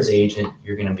buyer's agent,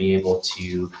 you're going to be able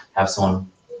to have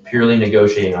someone purely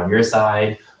negotiating on your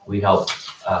side. We help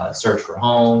search for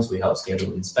homes. We help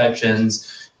schedule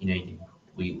inspections.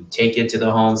 We take you to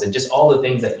the homes and just all the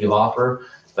things that you offer.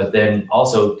 But then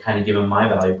also kind of give them my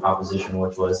value proposition,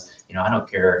 which was, I don't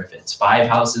care if it's 5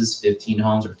 houses, 15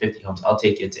 homes, or 50 homes. I'll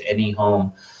take you to any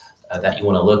home that you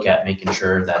want to look at, making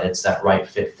sure that it's that right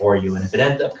fit for you. And if it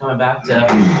ends up coming back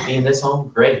to being this home,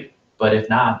 great. But if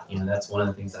not, that's one of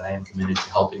the things that I am committed to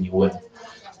helping you with.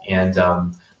 And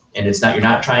it's not, you're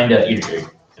not trying to,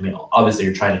 obviously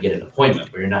you're trying to get an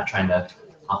appointment, but you're not trying to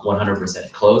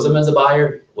 100% close them as a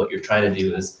buyer. What you're trying to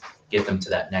do is get them to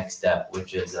that next step,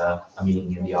 which is a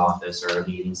meeting in the office or a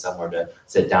meeting somewhere to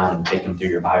sit down and take them through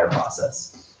your buyer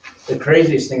process. The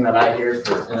craziest thing that I hear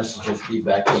and this is just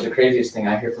feedback, but the craziest thing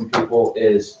I hear from people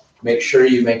is make sure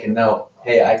you make a note,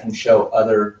 hey, I can show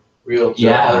other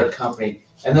realtors, other company.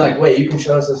 And they're like, wait, you can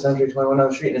show us the Century 21 on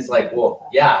the street? And it's like, well,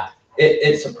 yeah.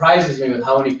 It surprises me with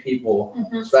how many people,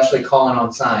 especially calling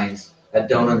on signs, that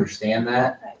don't understand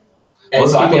that. And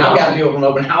so, I mean, I've got people from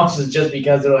open houses just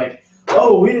because they're like,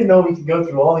 oh, we didn't know we could go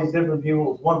through all these different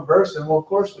people with one person. Well, of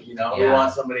course, we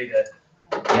want somebody to.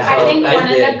 I think one of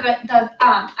the good,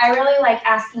 I really like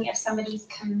asking if somebody's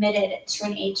committed to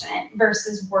an agent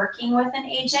versus working with an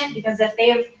agent, because if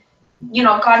they've,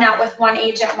 gone out with one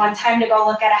agent one time to go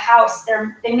look at a house,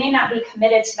 they may not be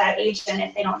committed to that agent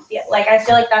if they don't feel like, I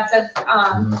feel like that's a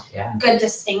good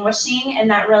distinguishing, and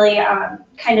that really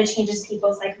kind of changes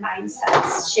people's like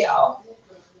mindsets too.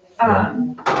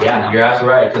 Yeah, you're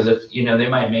absolutely right, because if, they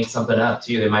might make something up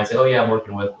too. They might say, oh yeah, I'm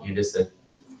working with you, just to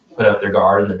put up their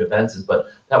guard and their defenses. But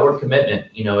that word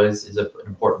commitment, is an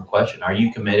important question. Are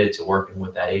you committed to working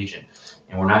with that agent?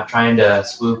 And we're not trying to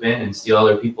swoop in and steal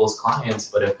other people's clients,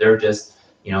 but if they're just,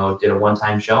 did a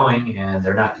one-time showing and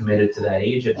they're not committed to that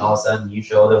agent, and all of a sudden you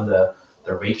show them the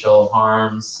Rachael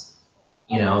Harms,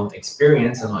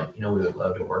 experience, and like, we would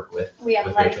love to work with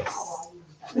Rachael.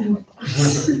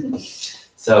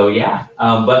 So yeah,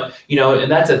 but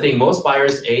and that's the thing. Most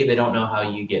buyers, they don't know how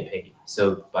you get paid.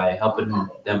 So by helping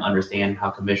them understand how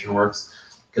commission works,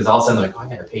 because all of a sudden they're like, oh,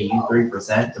 I got to pay you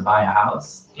 3% to buy a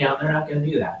house. They're not going to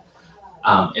do that.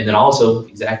 And then also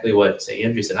exactly what say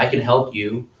Andrew said, I can help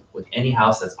you with any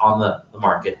house that's on the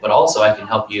market, but also I can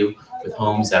help you with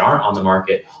homes that aren't on the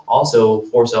market. Also,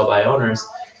 for sale by owners,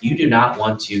 you do not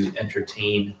want to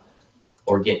entertain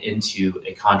or get into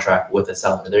a contract with a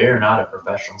seller. They are not a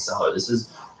professional seller. This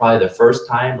is probably the first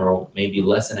time, or maybe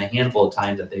less than a handful of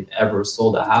times, that they've ever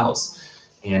sold a house.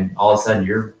 And all of a sudden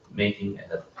you're making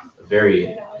a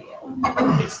very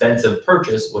expensive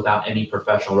purchase without any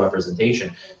professional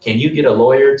representation. Can you get a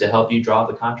lawyer to help you draw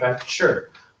the contract?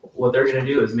 Sure. What they're going to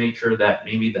do is make sure that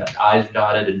maybe the I's are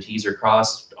dotted and T's are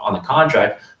crossed on the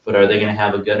contract, but are they going to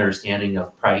have a good understanding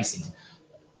of pricing,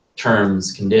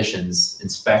 terms, conditions,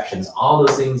 inspections, all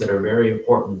those things that are very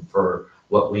important for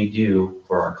what we do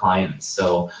for our clients.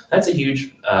 So that's a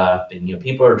huge thing.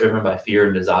 People are driven by fear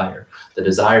and desire. The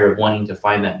desire of wanting to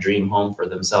find that dream home for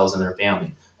themselves and their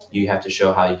family. You have to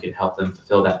show how you can help them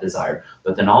fulfill that desire.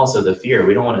 But then also the fear,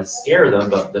 we don't want to scare them,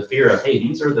 but the fear of, hey,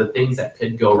 these are the things that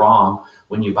could go wrong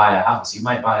when you buy a house. You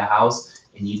might buy a house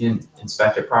and you didn't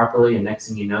inspect it properly, and next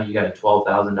thing you know, you got a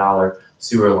 $12,000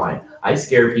 sewer line. I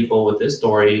scare people with this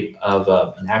story of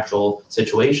an actual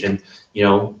situation.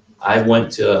 I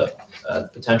went to a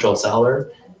potential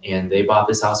seller and they bought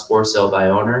this house for sale by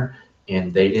owner,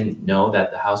 and they didn't know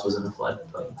that the house was in a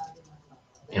floodplain.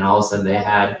 And all of a sudden they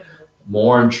had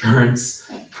more insurance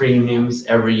premiums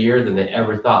every year than they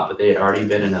ever thought, but they had already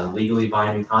been in a legally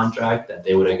binding contract that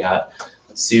they would have got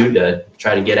sued to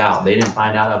try to get out. They didn't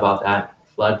find out about that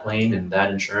floodplain and that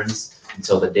insurance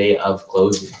until the day of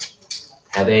closing.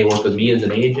 Had they worked with me as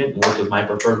an agent and worked with my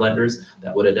preferred lenders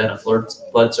that would have done a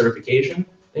flood certification,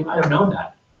 they might have known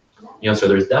that. So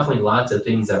there's definitely lots of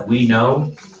things that we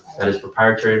know that is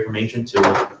proprietary information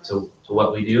to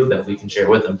what we do that we can share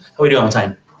with them. How we do on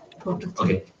time?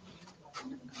 Okay.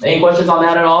 Any questions on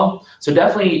that at all? So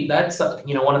definitely that's,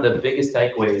 one of the biggest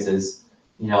takeaways is,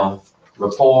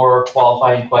 rapport,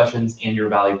 qualifying questions, and your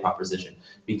value proposition,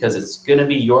 because it's going to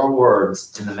be your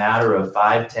words in the matter of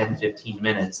 5, 10, 15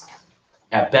 minutes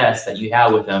at best that you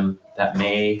have with them that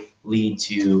may lead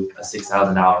to a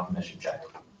 $6,000 commission check.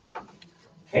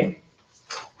 Okay.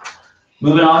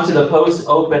 Moving on to the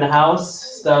post-open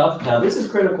house stuff. Now this is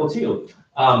critical too.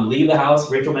 Leave the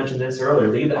house, Rachel mentioned this earlier,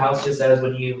 leave the house just as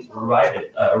when you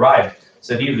arrived.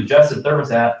 So if you've adjusted the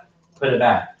thermostat, put it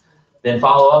back. Then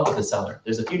follow up with the seller.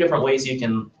 There's a few different ways you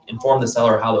can inform the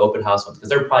seller how the open house went, because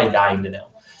they're probably dying to know.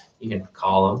 You can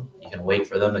call them, you can wait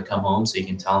for them to come home so you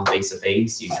can tell them face to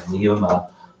face, you can leave them a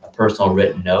personal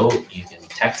written note, you can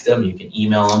text them, you can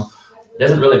email them. It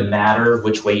doesn't really matter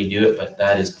which way you do it, but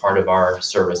that is part of our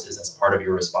services. That's part of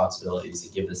your responsibilities to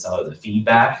give the seller the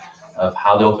feedback of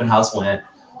how the open house went,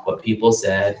 what people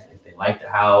said, if they liked the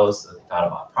house, what they thought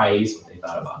about price, what they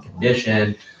thought about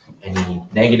condition, any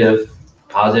negative,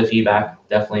 positive feedback,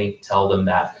 definitely tell them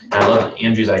that. And I love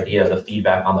Andrew's idea of the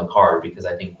feedback on the card, because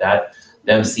I think that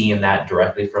them seeing that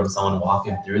directly from someone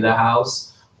walking through the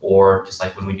house, or just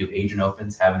like when we do agent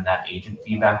opens, having that agent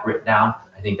feedback written down,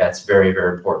 I think that's very,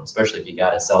 very important, especially if you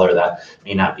got a seller that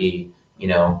may not be,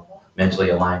 mentally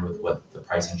aligned with what the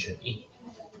pricing should be.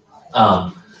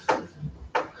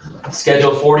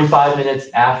 Schedule 45 minutes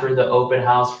after the open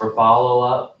house for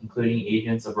follow-up, including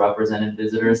agents of represented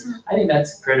visitors. I think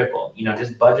that's critical,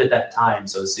 just budget that time,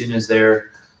 so as soon as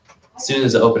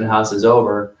the open house is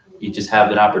over, you just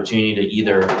have an opportunity to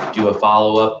either do a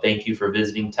follow-up, thank you for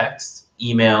visiting text,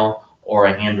 email, or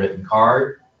a handwritten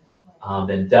card.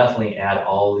 Then definitely add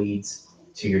all leads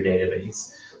to your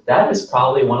database. That is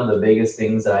probably one of the biggest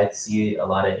things that I see a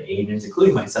lot of agents,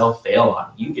 including myself, fail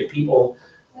on. You get people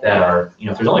that are,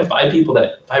 if there's only 5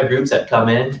 groups that come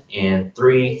in and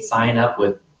 3 sign up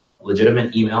with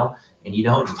legitimate email and you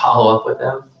don't follow up with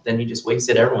them, then you just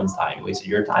wasted everyone's time. You wasted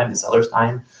your time, the seller's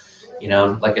time.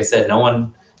 Like I said, no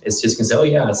one is just gonna say, oh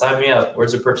yeah, sign me up.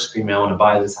 Where's the purchase agreement? I want to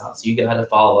buy this house. You gotta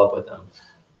follow up with them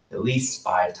at least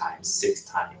 5 times, 6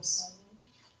 times,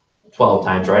 12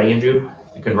 times, right, Andrew?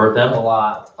 You convert them? A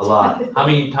lot. A lot. How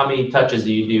many touches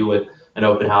do you do with an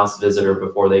open house visitor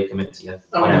before they commit to you? It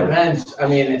depends.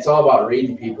 It's all about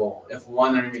reading people. If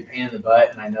one, they're gonna be pain in the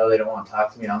butt and I know they don't want to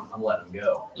talk to me, I'm letting them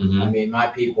go. Mm-hmm. My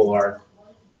people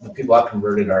the people I've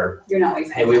converted are, You're not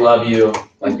wasting. hey, we love you,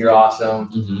 like you're awesome.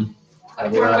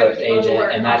 Mm-hmm. We don't have an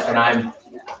agent, and that's when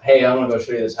hey, I'm gonna go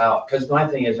show you this house. Because my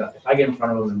thing is, if I get in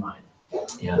front of them in mind.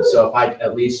 Yeah. So if I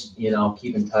at least,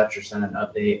 keep in touch or send an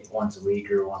update once a week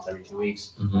or once every 2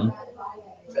 weeks, Mm-hmm.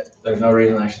 there's no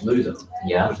reason I should lose them.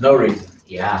 Yeah. There's no reason.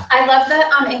 Yeah. I love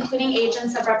the including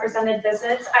agents of represented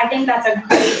visits. I think that's a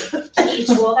great key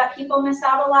tool that people miss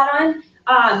out a lot on.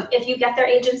 If you get their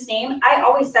agent's name, I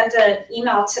always sent an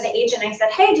email to the agent. I said,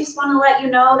 hey, just want to let you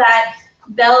know that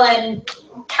Bill and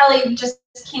Kelly just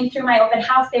came through my open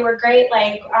house. They were great.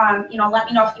 Let me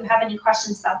know if you have any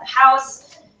questions about the house.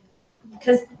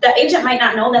 Because the agent might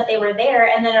not know that they were there,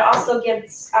 and then it also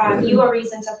gives you a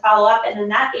reason to follow up, and then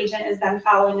that agent is then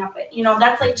following up with,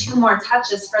 that's like 2 more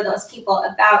touches for those people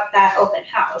about that open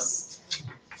house.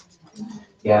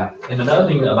 Yeah, and another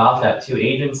thing about that too,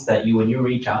 agents that when you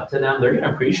reach out to them, they're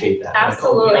gonna appreciate that.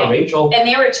 Absolutely. Like, Rachel. And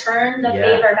they return the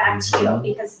favor back to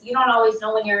you, because you don't always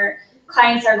know when your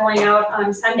clients are going out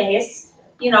on Sundays.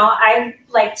 I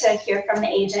like to hear from the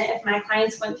agent. If my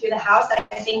clients went through the house,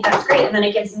 I think that's great. And then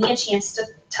it gives me a chance to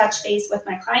touch base with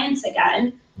my clients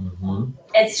again. Mm-hmm.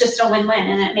 It's just a win-win,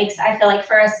 and it makes, I feel like,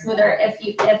 for a smoother, if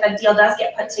a deal does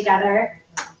get put together,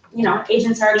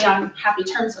 agents are already on happy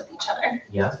terms with each other.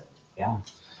 Yeah, yeah.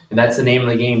 And that's the name of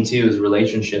the game too, is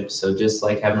relationships. So just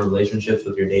like having relationships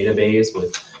with your database,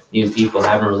 with new people,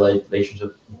 having a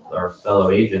relationship with our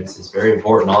fellow agents is very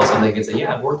important. All of a sudden they can say,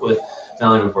 yeah, I've worked with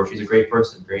Melanie before. She's a great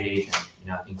person, great agent.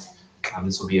 I think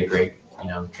this will be a great,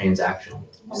 transaction.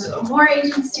 So The more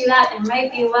agents do that, it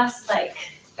might be less like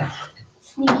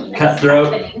sneaky.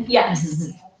 Cutthroat.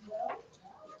 Yes.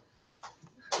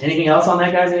 anything else on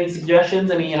that, guys? Any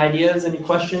suggestions, any ideas, any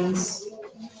questions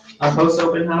on post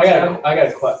open house? I got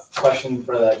a question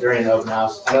for that during the open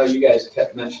house. I know you guys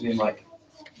kept mentioning like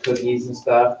cookies and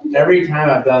stuff. Every time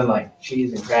I've done like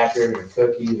cheese and crackers or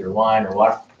cookies or wine or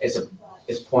what,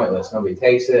 it's pointless. Nobody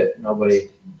takes it. Nobody.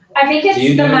 I think it's Do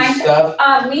you the do mindset.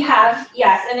 stuff? We have,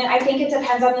 yes, and I think it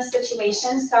depends on the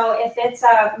situation. So if it's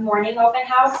a morning open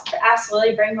house,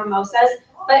 absolutely bring mimosas,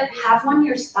 but have one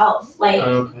yourself. Like,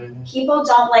 Okay. people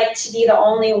don't like to be the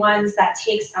only ones that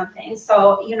take something.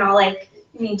 So,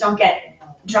 don't get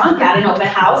drunk at an open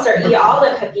house or eat all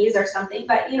the cookies or something,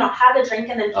 but, have a drink,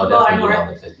 and then people are definitely eat more,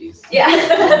 all the cookies.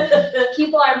 yeah.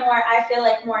 People are more, I feel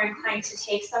like, more inclined to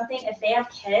take something. If they have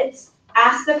kids,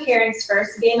 ask the parents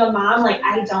first. Being a mom,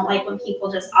 I don't like when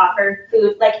people just offer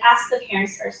food. Ask the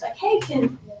parents first, hey,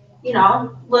 can,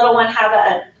 little one have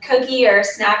a cookie or a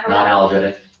snack or Not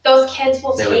whatever? allergenic. Those kids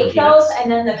will Stay away take from those, peanuts.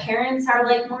 and then the parents are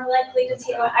more likely to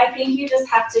take one. I think you just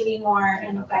have to be more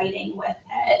inviting with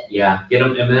it. Yeah, get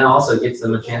them, and then also gets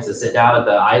them a chance to sit down at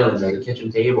the island or the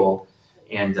kitchen table,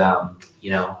 and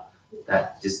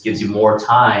that just gives you more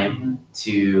time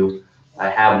to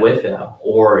have with them,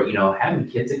 or having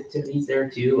kids activities there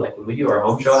too. Like when we do our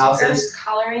home show houses. There's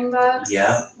coloring books,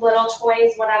 Yeah. little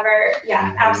toys, whatever.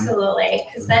 Yeah, Mhm. absolutely.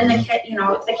 Because then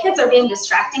the kids are being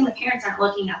distracting. The parents aren't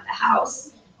looking at the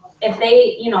house. If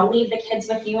they, leave the kids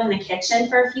with you in the kitchen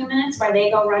for a few minutes while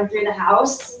they go run through the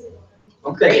house.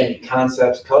 I'm thinking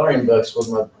concepts, coloring books with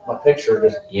my picture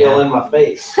just Yeah. in my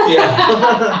face.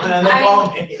 Yeah. And they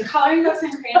call me. Coloring books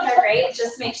and crayons are great.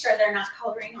 Just make sure they're not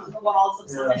coloring on the walls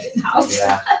of somebody's house.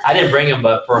 Yeah, I didn't bring them,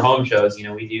 but for home shows,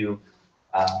 we do,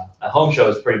 a home show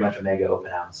is pretty much a mega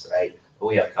open house, right? But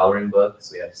we have coloring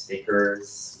books, we have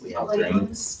stickers, we have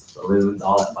drinks, balloons,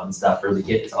 all that fun stuff for the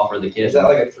kids. It's all for the kids. Is that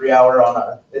like a 3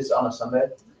 hour it's on a Sunday?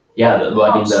 Yeah, the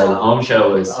Home the show. home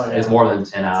show is Oh, yeah. is more than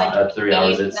 10 hours, It's like 3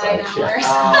 hours. 8, It's 9 like, yeah. hours.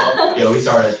 Oh, Yeah, we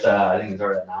start at, I think we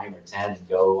start at 9 or 10 and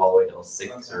go all the way till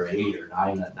 6 or 8 or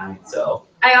 9 at night, so.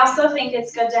 I also think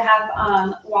it's good to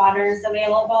have waters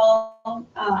available.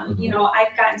 You know,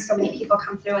 I've gotten so many people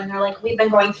come through and they're like, we've been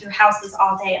going through houses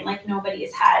all day and like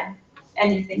nobody's had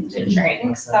anything to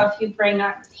drink. So if you bring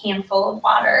a handful of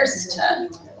waters yeah,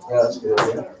 that's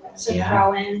good. to Yeah.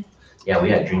 throw in. Yeah, we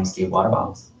had Dreamscape water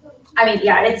bottles. I mean,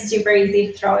 yeah, it's super easy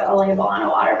to throw a label on a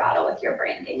water bottle with your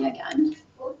branding again.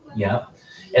 Yeah,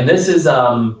 and this is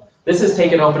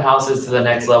taking open houses to the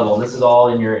next level, and this is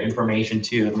all in your information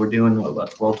too, and we're doing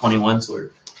what, 12:21, so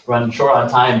we're running short on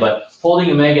time, but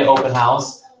holding a mega open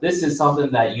house, this is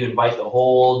something that you invite the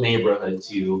whole neighborhood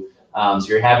to. So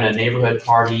you're having a neighborhood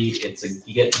party,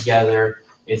 you get together,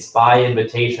 it's by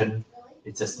invitation,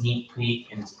 it's a sneak peek,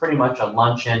 and it's pretty much a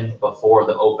luncheon before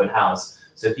the open house.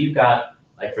 So if you've got,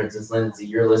 like for instance, Lindsay,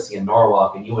 you're listing in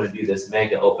Norwalk and you want to do this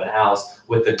mega open house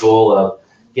with the goal of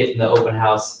getting the open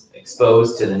house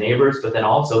exposed to the neighbors, but then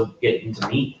also getting to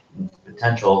meet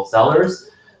potential sellers.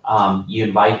 You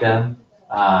invite them,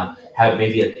 have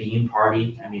maybe a theme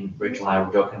party. I mean, Rachel and I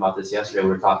were joking about this yesterday. We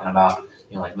were talking about,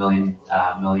 you know, like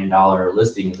 $1 million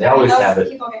listings. They always have it.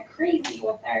 People get crazy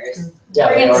with theirs. Yeah,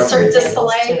 Bring they in are Cirque du crazy.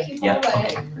 Soleil people, Yeah.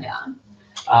 but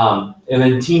yeah. And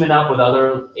then teaming up with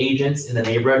other agents in the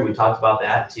neighborhood, we talked about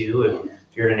that too.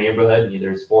 If you're in a neighborhood and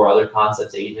there's 4 other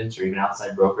concepts agents or even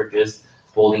outside brokerages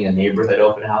holding a neighborhood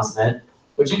open house event.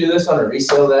 Would you do this on a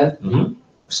resale then? Mhm.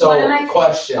 So, One of my-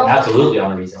 question. Oh. Absolutely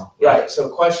on a resale. Right, so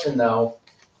question though,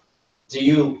 do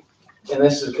you, and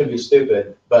could be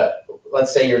stupid, but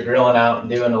let's say you're grilling out and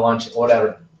doing a lunch,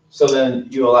 whatever, so then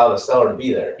you allow the seller to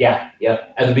be there? Yeah,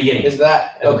 yep, at the beginning. Is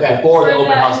that, okay, Before the For open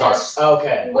the house starts.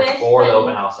 okay, With Before the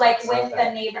open house like starts. with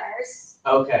the neighbors.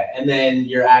 okay, and then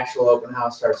your actual open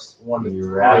house starts 1 to 3. You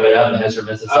wrap it up and Mr. and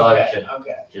Mrs. Seller Okay, should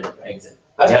okay, exit.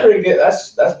 that's Yeah. pretty good,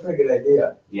 that's a pretty good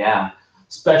idea. Yeah,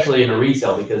 especially in a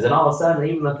resale, because then all of a sudden,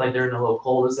 even if like they're in a little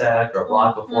cul-de-sac or a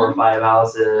block of 4 or 5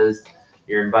 houses,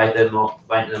 you're inviting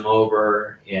them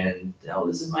over and, oh,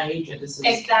 this is my agent, this is,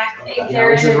 Exactly. Okay. you know,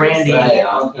 this is Randy,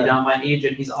 Right. you know, my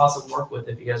agent, he's awesome to work with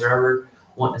if you guys are ever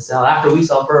wanting to sell. After we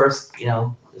sell first, you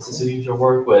know, this is who you should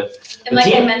work with. And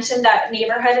like I mentioned, that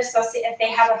neighborhood associate, if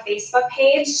they have a Facebook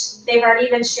page, they've already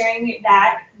been sharing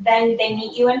that, then they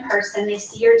meet you in person, they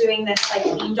see you're doing this like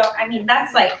themed, I mean,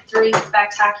 that's like 3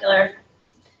 spectacular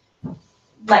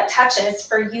like touches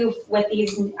for you with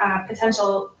these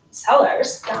potential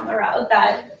sellers down the road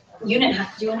that you didn't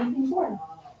have to do anything for.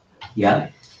 Yeah,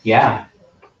 yeah.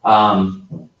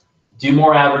 Do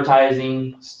more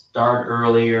advertising, start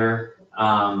earlier.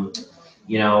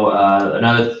 You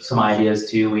know, some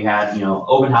ideas too, we had, you know,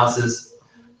 open houses,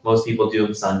 most people do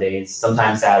them Sundays,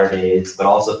 sometimes Saturdays, but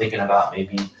also thinking about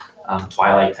maybe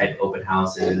twilight type open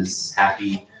houses,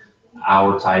 happy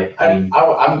hour type.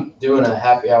 I'm doing a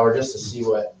happy hour just to see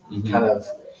what kind of,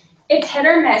 It's hit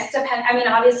or miss, I mean,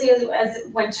 obviously as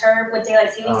winter, with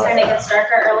daylight savings time, it gets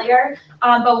darker earlier.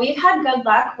 But we've had good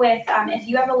luck with, if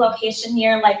you have a location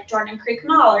near like Jordan Creek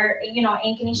Mall or, you know,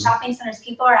 Ankeny shopping centers,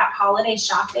 people are at holiday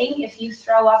shopping. If you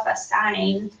throw up a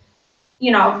sign,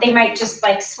 you know, they might just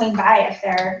like swing by if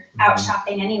they're out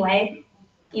shopping anyway,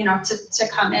 you know, to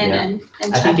come in and I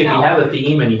check think if you out. have a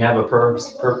theme and you have a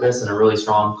purpose and a really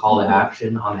strong call to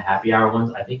action on the happy hour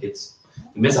ones, I think you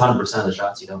miss 100% of the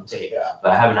shots you don't take. Yeah.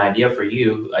 But I have an idea for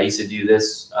you. I used to do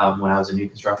this when I was a new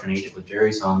construction agent with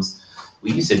Jerry's Homes.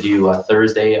 We used to do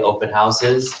Thursday open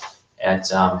houses at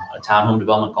a townhome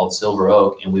development called Silver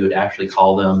Oak, and we would actually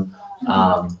call them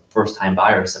first-time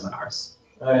buyer seminars.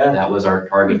 oh yeah, That was our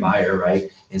target buyer, right?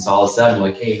 And so all of a sudden,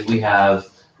 like, hey, we have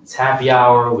it's happy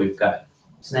hour, we've got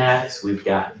snacks, we've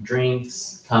got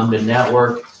drinks, come to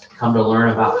network, come to learn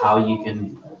about how you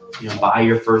can, you know, buy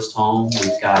your first home.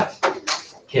 We've got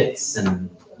kits and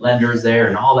lenders there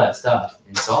and all that stuff.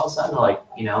 And so all of a sudden, like,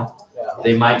 you know,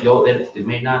 they might go, they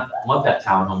may not want that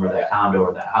townhome or that condo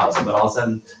or that house, but all of a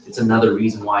sudden, it's another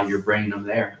reason why you're bringing them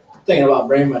there. thinking about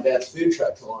bringing my dad's food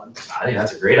truck to one. I think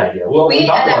that's a great idea. Well, We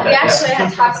talked about that, yeah. actually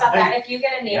had talked about that. If you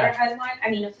get a neighborhood one, I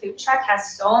mean, a food truck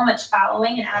has so much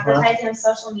following and advertising on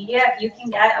social media. If you can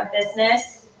get a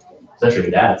business Especially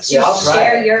your dad's. to Yeah, I'll try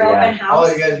share it. your Yeah. open I'll house.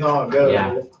 let you guys know how it goes.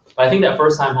 Yeah. But I think that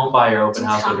first time home buyer open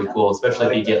house would be cool, especially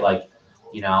if you get like,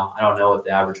 you know, I don't know if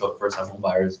the average first time home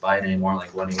buyer is buying anymore,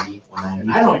 like 180,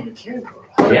 190. I don't even care.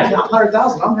 Yeah.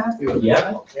 100,000, I'm happy with it. Yeah.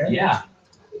 I don't care. Yeah.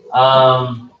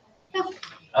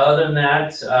 Other than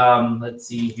that, let's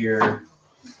see here.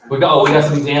 We got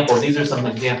some examples. These are some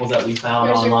examples that we found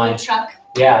Here's your online. food truck.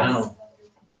 Yeah.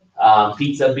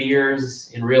 Pizza,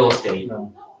 beers in real estate.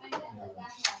 No.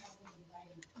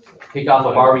 kick off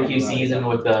a barbecue season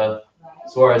with the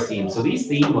Suarez team. So these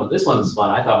theme, well, this one's fun.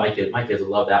 I thought my kids would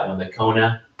love that one. The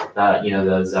Kona,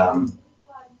 those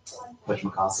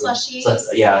whatchamacallit? Slushies.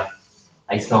 Yeah,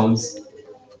 ice cones,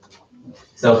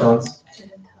 snow cones.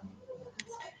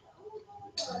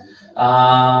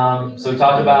 So we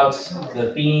talked about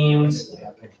the themes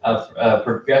of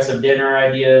progressive dinner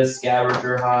ideas,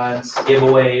 scavenger hunts,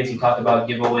 giveaways. We talked about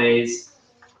giveaways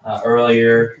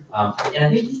earlier. And I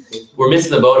think we're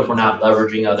missing the boat if we're not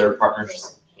leveraging other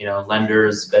partners,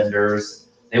 lenders, vendors.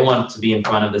 They want to be in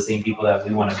front of the same people that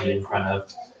we want to be in front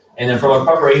of. And then from a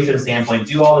preparation standpoint,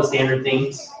 do all the standard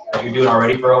things that you're doing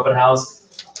already for open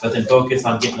house, but then focus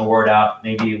on getting the word out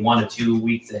maybe 1 to 2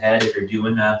 weeks ahead if you're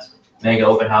doing a mega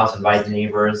open house, invite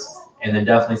neighbors, and then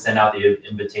definitely send out the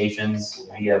invitations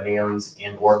via mailings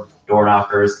and or door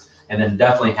knockers, and then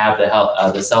definitely have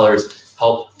the sellers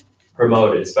help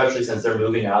promote it, especially since they're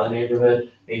moving out of the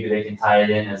neighborhood. Maybe they can tie it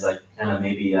in as like kind of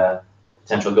maybe a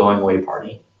potential going away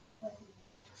party.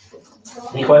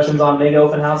 Any questions on mega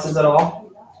open houses at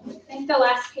all? I think the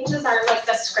last pages are like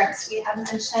the scripts we have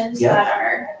mentioned Yeah. that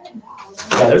are.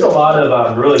 Yeah, there's a lot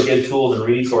of really good tools and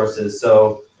resources.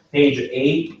 So page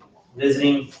 8,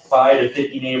 visiting 5 to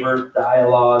 50 neighbor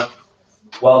dialogue,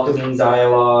 welcoming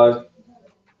dialogue,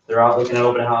 they're out looking at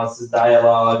open houses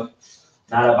dialogue,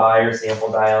 not a buyer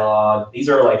sample dialogue. These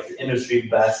are like the industry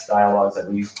best dialogues that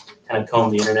we've kind of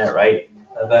combed the internet, right,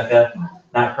 Rebecca?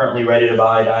 Not currently ready to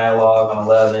buy dialogue on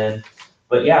 11.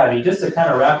 But yeah, I mean, just to kind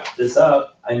of wrap this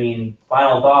up, I mean,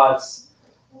 final thoughts.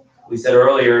 We said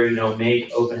earlier,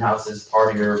 make open houses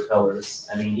part of your pillars.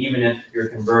 I mean, even if you're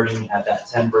converting at that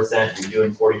 10%, you're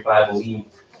doing 45 a week,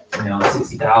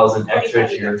 60,000 extra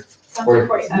to your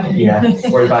 45. Yeah,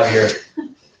 45 a year.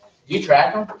 Do you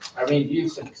track them? I mean,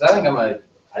 because I think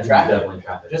I track it. Definitely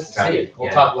track it. Just to Track see. it, We'll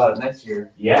yeah. talk about it next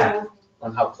year Yeah,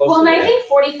 on how close Well, and it I is. think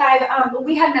 45,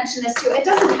 we had mentioned this too, it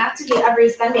doesn't have to be every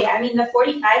Sunday. I mean, the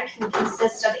 45 can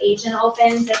consist of agent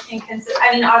opens, it can consist,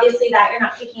 I mean, obviously that you're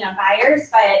not picking up buyers,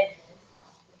 but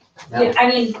No. I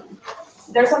mean,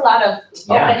 there's a lot of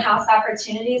Yeah. open house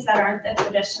opportunities that aren't the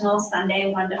traditional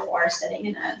Sunday 1 to 4 sitting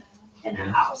in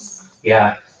a house.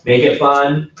 yeah. Make it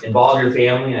fun, involve your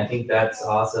family. I think that's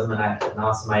awesome and an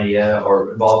awesome idea.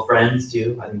 Or involve friends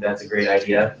too. I think that's a great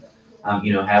idea. Have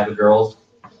the girls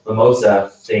mimosa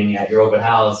thing at your open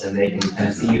house and they can kind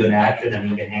of see you in action and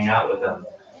you can hang out with them.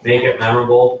 Make it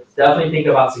memorable. Definitely think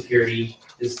about security.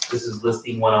 This is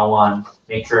listing 101.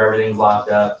 Make sure everything's locked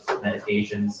up,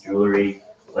 medications, jewelry,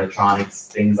 electronics,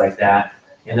 things like that.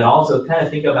 And then also kind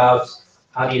of think about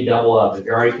how do you double up? If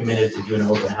you're already committed to doing an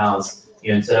open house,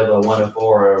 instead of a 1 to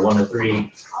 4 or 1 to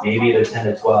 3, maybe the 10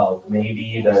 to 12,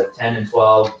 maybe the 10 and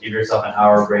 12, give yourself an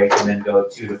hour break and then go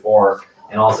 2 to 4.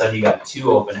 And all of a sudden you got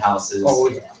 2 open houses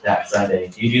that Sunday.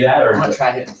 Do you do that or? I'm gonna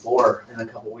try hitting 4 in a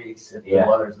couple weeks if the Yeah.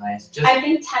 weather's nice. I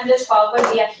think 10 to 12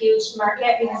 would be a huge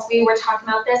market because we were talking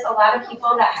about this. A lot of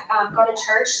people that go to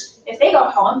church, if they go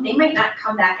home, they might not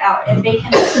come back out. If they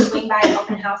can swing by an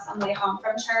open house on the way home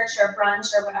from church or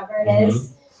brunch or whatever it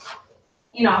is,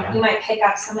 you might pick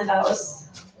up some of those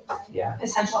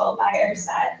potential buyers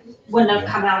that wouldn't have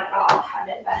come out at all had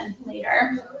it been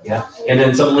later. Yeah, and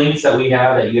then some links that we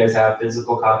have that you guys have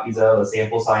physical copies of, a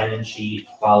sample sign-in sheet,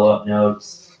 follow-up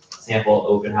notes, sample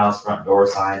open house front door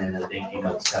sign, and a thank you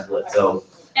notes template. So.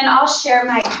 And I'll share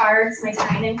my cards, my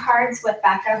sign-in cards with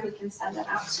Becca, who can send them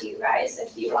out to you guys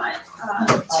if you want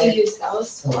to use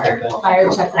those for. Buyer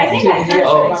checklist. I think I sent it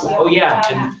to you. Oh yeah,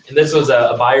 and this was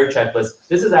a buyer checklist.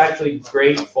 This is actually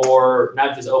great for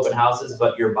not just open houses,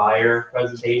 but your buyer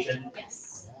presentation.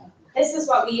 Yes. This is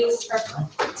what we use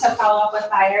to follow up with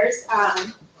buyers.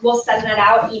 We'll send it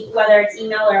out, whether it's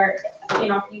email or,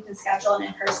 you can schedule an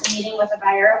in-person meeting with a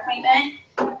buyer appointment.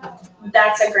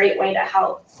 That's a great way to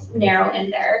help narrow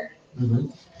in their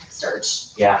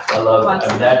search. Yeah, I love it.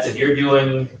 I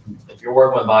mean, if you're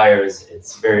working with buyers,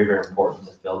 it's very, very important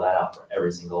to fill that out for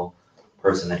every single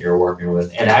person that you're working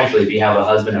with. And actually, if you have a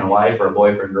husband and wife or a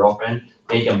boyfriend, girlfriend,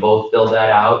 make them both fill that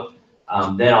out.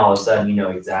 Then all of a sudden, you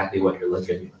know exactly what they're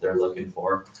looking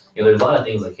for. There's a lot of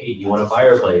things like, hey, do you want a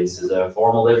fireplace? Is a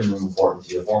formal living room important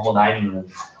to you? A formal dining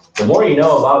room? The more you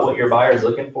know about what your buyer's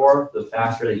looking for, the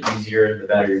faster, the easier, the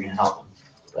better you're gonna help them.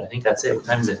 But I think that's it. What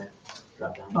time is it?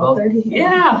 Drop down. 12:30.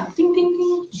 Yeah, ding,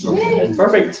 ding, ding.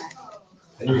 Perfect.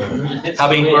 How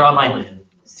many we're online?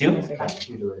 2?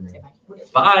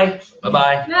 Bye.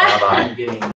 Bye-bye.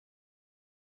 Bye-bye.